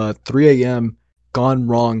with 3 a.m. gone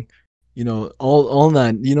wrong, all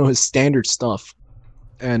that, his standard stuff.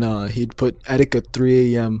 And he'd put Etika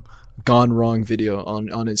 3 a.m. gone wrong video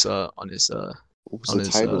on his What was on the his,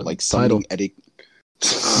 title? Like title. summoning Edik.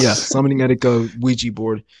 Yeah, summoning Etika Ouija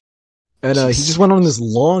board. And he just went on this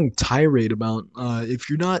long tirade about if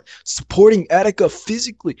you're not supporting Etika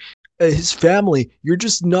physically, his family, you're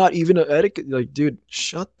just not even an Etika. Like, dude,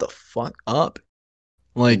 shut the fuck up.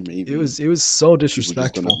 Like, Maybe it was so just don't have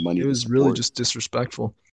disrespectful. money It to was really support. just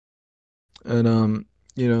disrespectful. And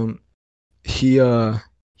he got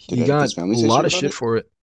Etika's a family say lot shit of about shit it? for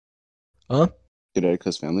it. Huh? Did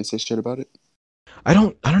Etika's family say shit about it? I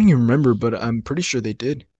don't even remember, but I'm pretty sure they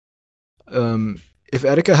did. If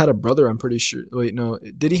Etika had a brother, I'm pretty sure. Wait, no,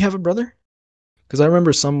 did he have a brother? Because I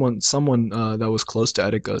remember someone that was close to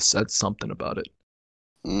Etika said something about it.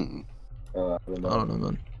 Mm. I don't know. I don't know,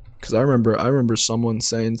 man. Because I remember someone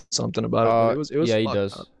saying something about it, but it was yeah, he fucked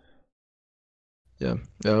does. up. Yeah,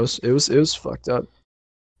 it was fucked up.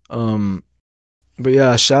 But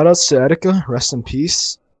yeah, shout outs to Etika, rest in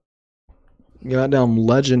peace. Goddamn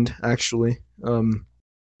legend, actually.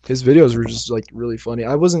 His videos were just like really funny.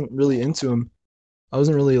 I wasn't really into him. I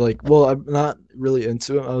wasn't really like, well, I'm not really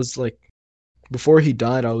into him. I was like, before he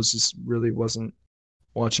died, I was just really wasn't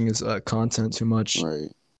watching his content too much. Right.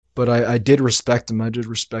 But I did respect him. I did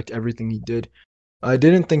respect everything he did. I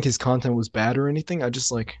didn't think his content was bad or anything. I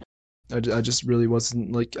just really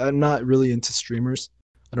wasn't like, I'm not really into streamers.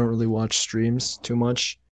 I don't really watch streams too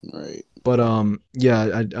much. Right. But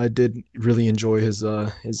yeah, I did really enjoy his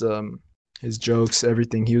jokes,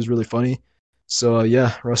 everything. He was really funny. So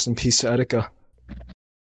yeah, rest in peace to Etika.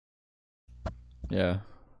 Yeah.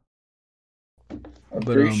 I'm But,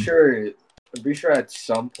 pretty sure at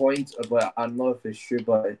some point, but I don't know if it's true,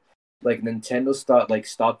 but like Nintendo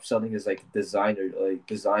stopped selling his like design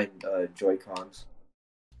Joy-Cons.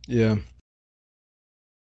 Yeah.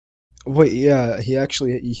 Wait, yeah, he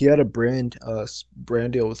had a brand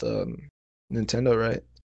deal with Nintendo, right?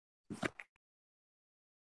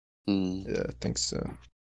 Yeah, I think so.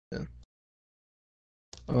 Yeah.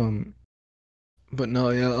 But no,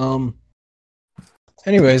 yeah.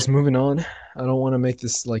 Anyways, moving on. I don't want to make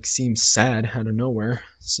this like seem sad out of nowhere.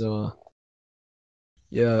 So,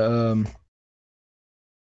 yeah.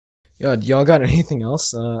 Yeah. Y'all got anything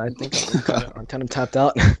else? I think I'm kind of tapped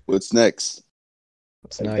out. What's next?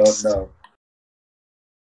 What's I next? don't know.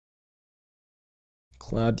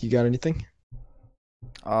 Cloud, you got anything?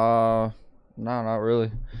 No, not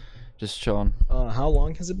really. Just chilling. How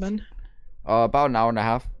long has it been? About an hour and a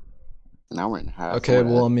half. An hour and a half. Okay,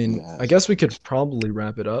 well, I mean, Yeah. I guess we could probably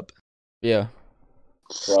wrap it up. Yeah.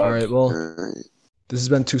 All right, well, Alright. this has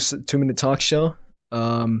been 2 minute talk show.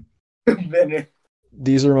 Minute.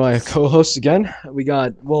 These are my co-hosts again. We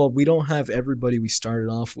don't have everybody we started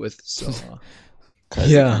off with, so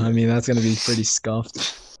yeah, I mean that's gonna be pretty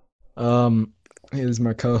scuffed. Here's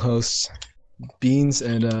my co-hosts, Beans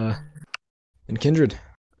and Kindred,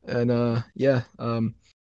 and yeah,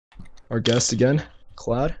 our guest again,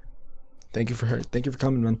 Cloud. Thank you for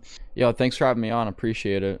coming, man. Yo, thanks for having me on.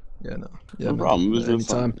 Appreciate it. Yeah, no No problem. It was really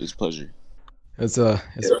fun. anytime. It was a pleasure. It's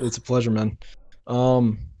a pleasure, man.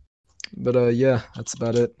 But yeah, that's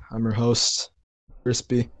about it. I'm your host,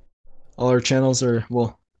 Crispy. All our channels are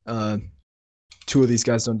two of these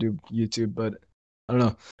guys don't do YouTube, but I don't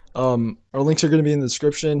know. Our links are gonna be in the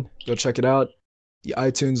description. Go check it out. The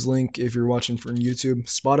iTunes link if you're watching from YouTube.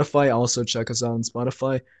 Spotify, also check us out on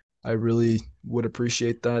Spotify. I really would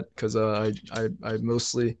appreciate that because I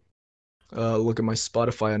mostly look at my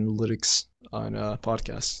Spotify analytics on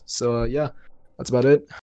podcasts. So yeah, that's about it.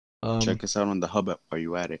 Check us out on the hub app while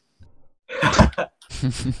you at it.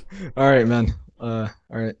 All right, man. All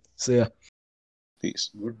right. See ya.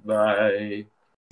 Peace. Goodbye.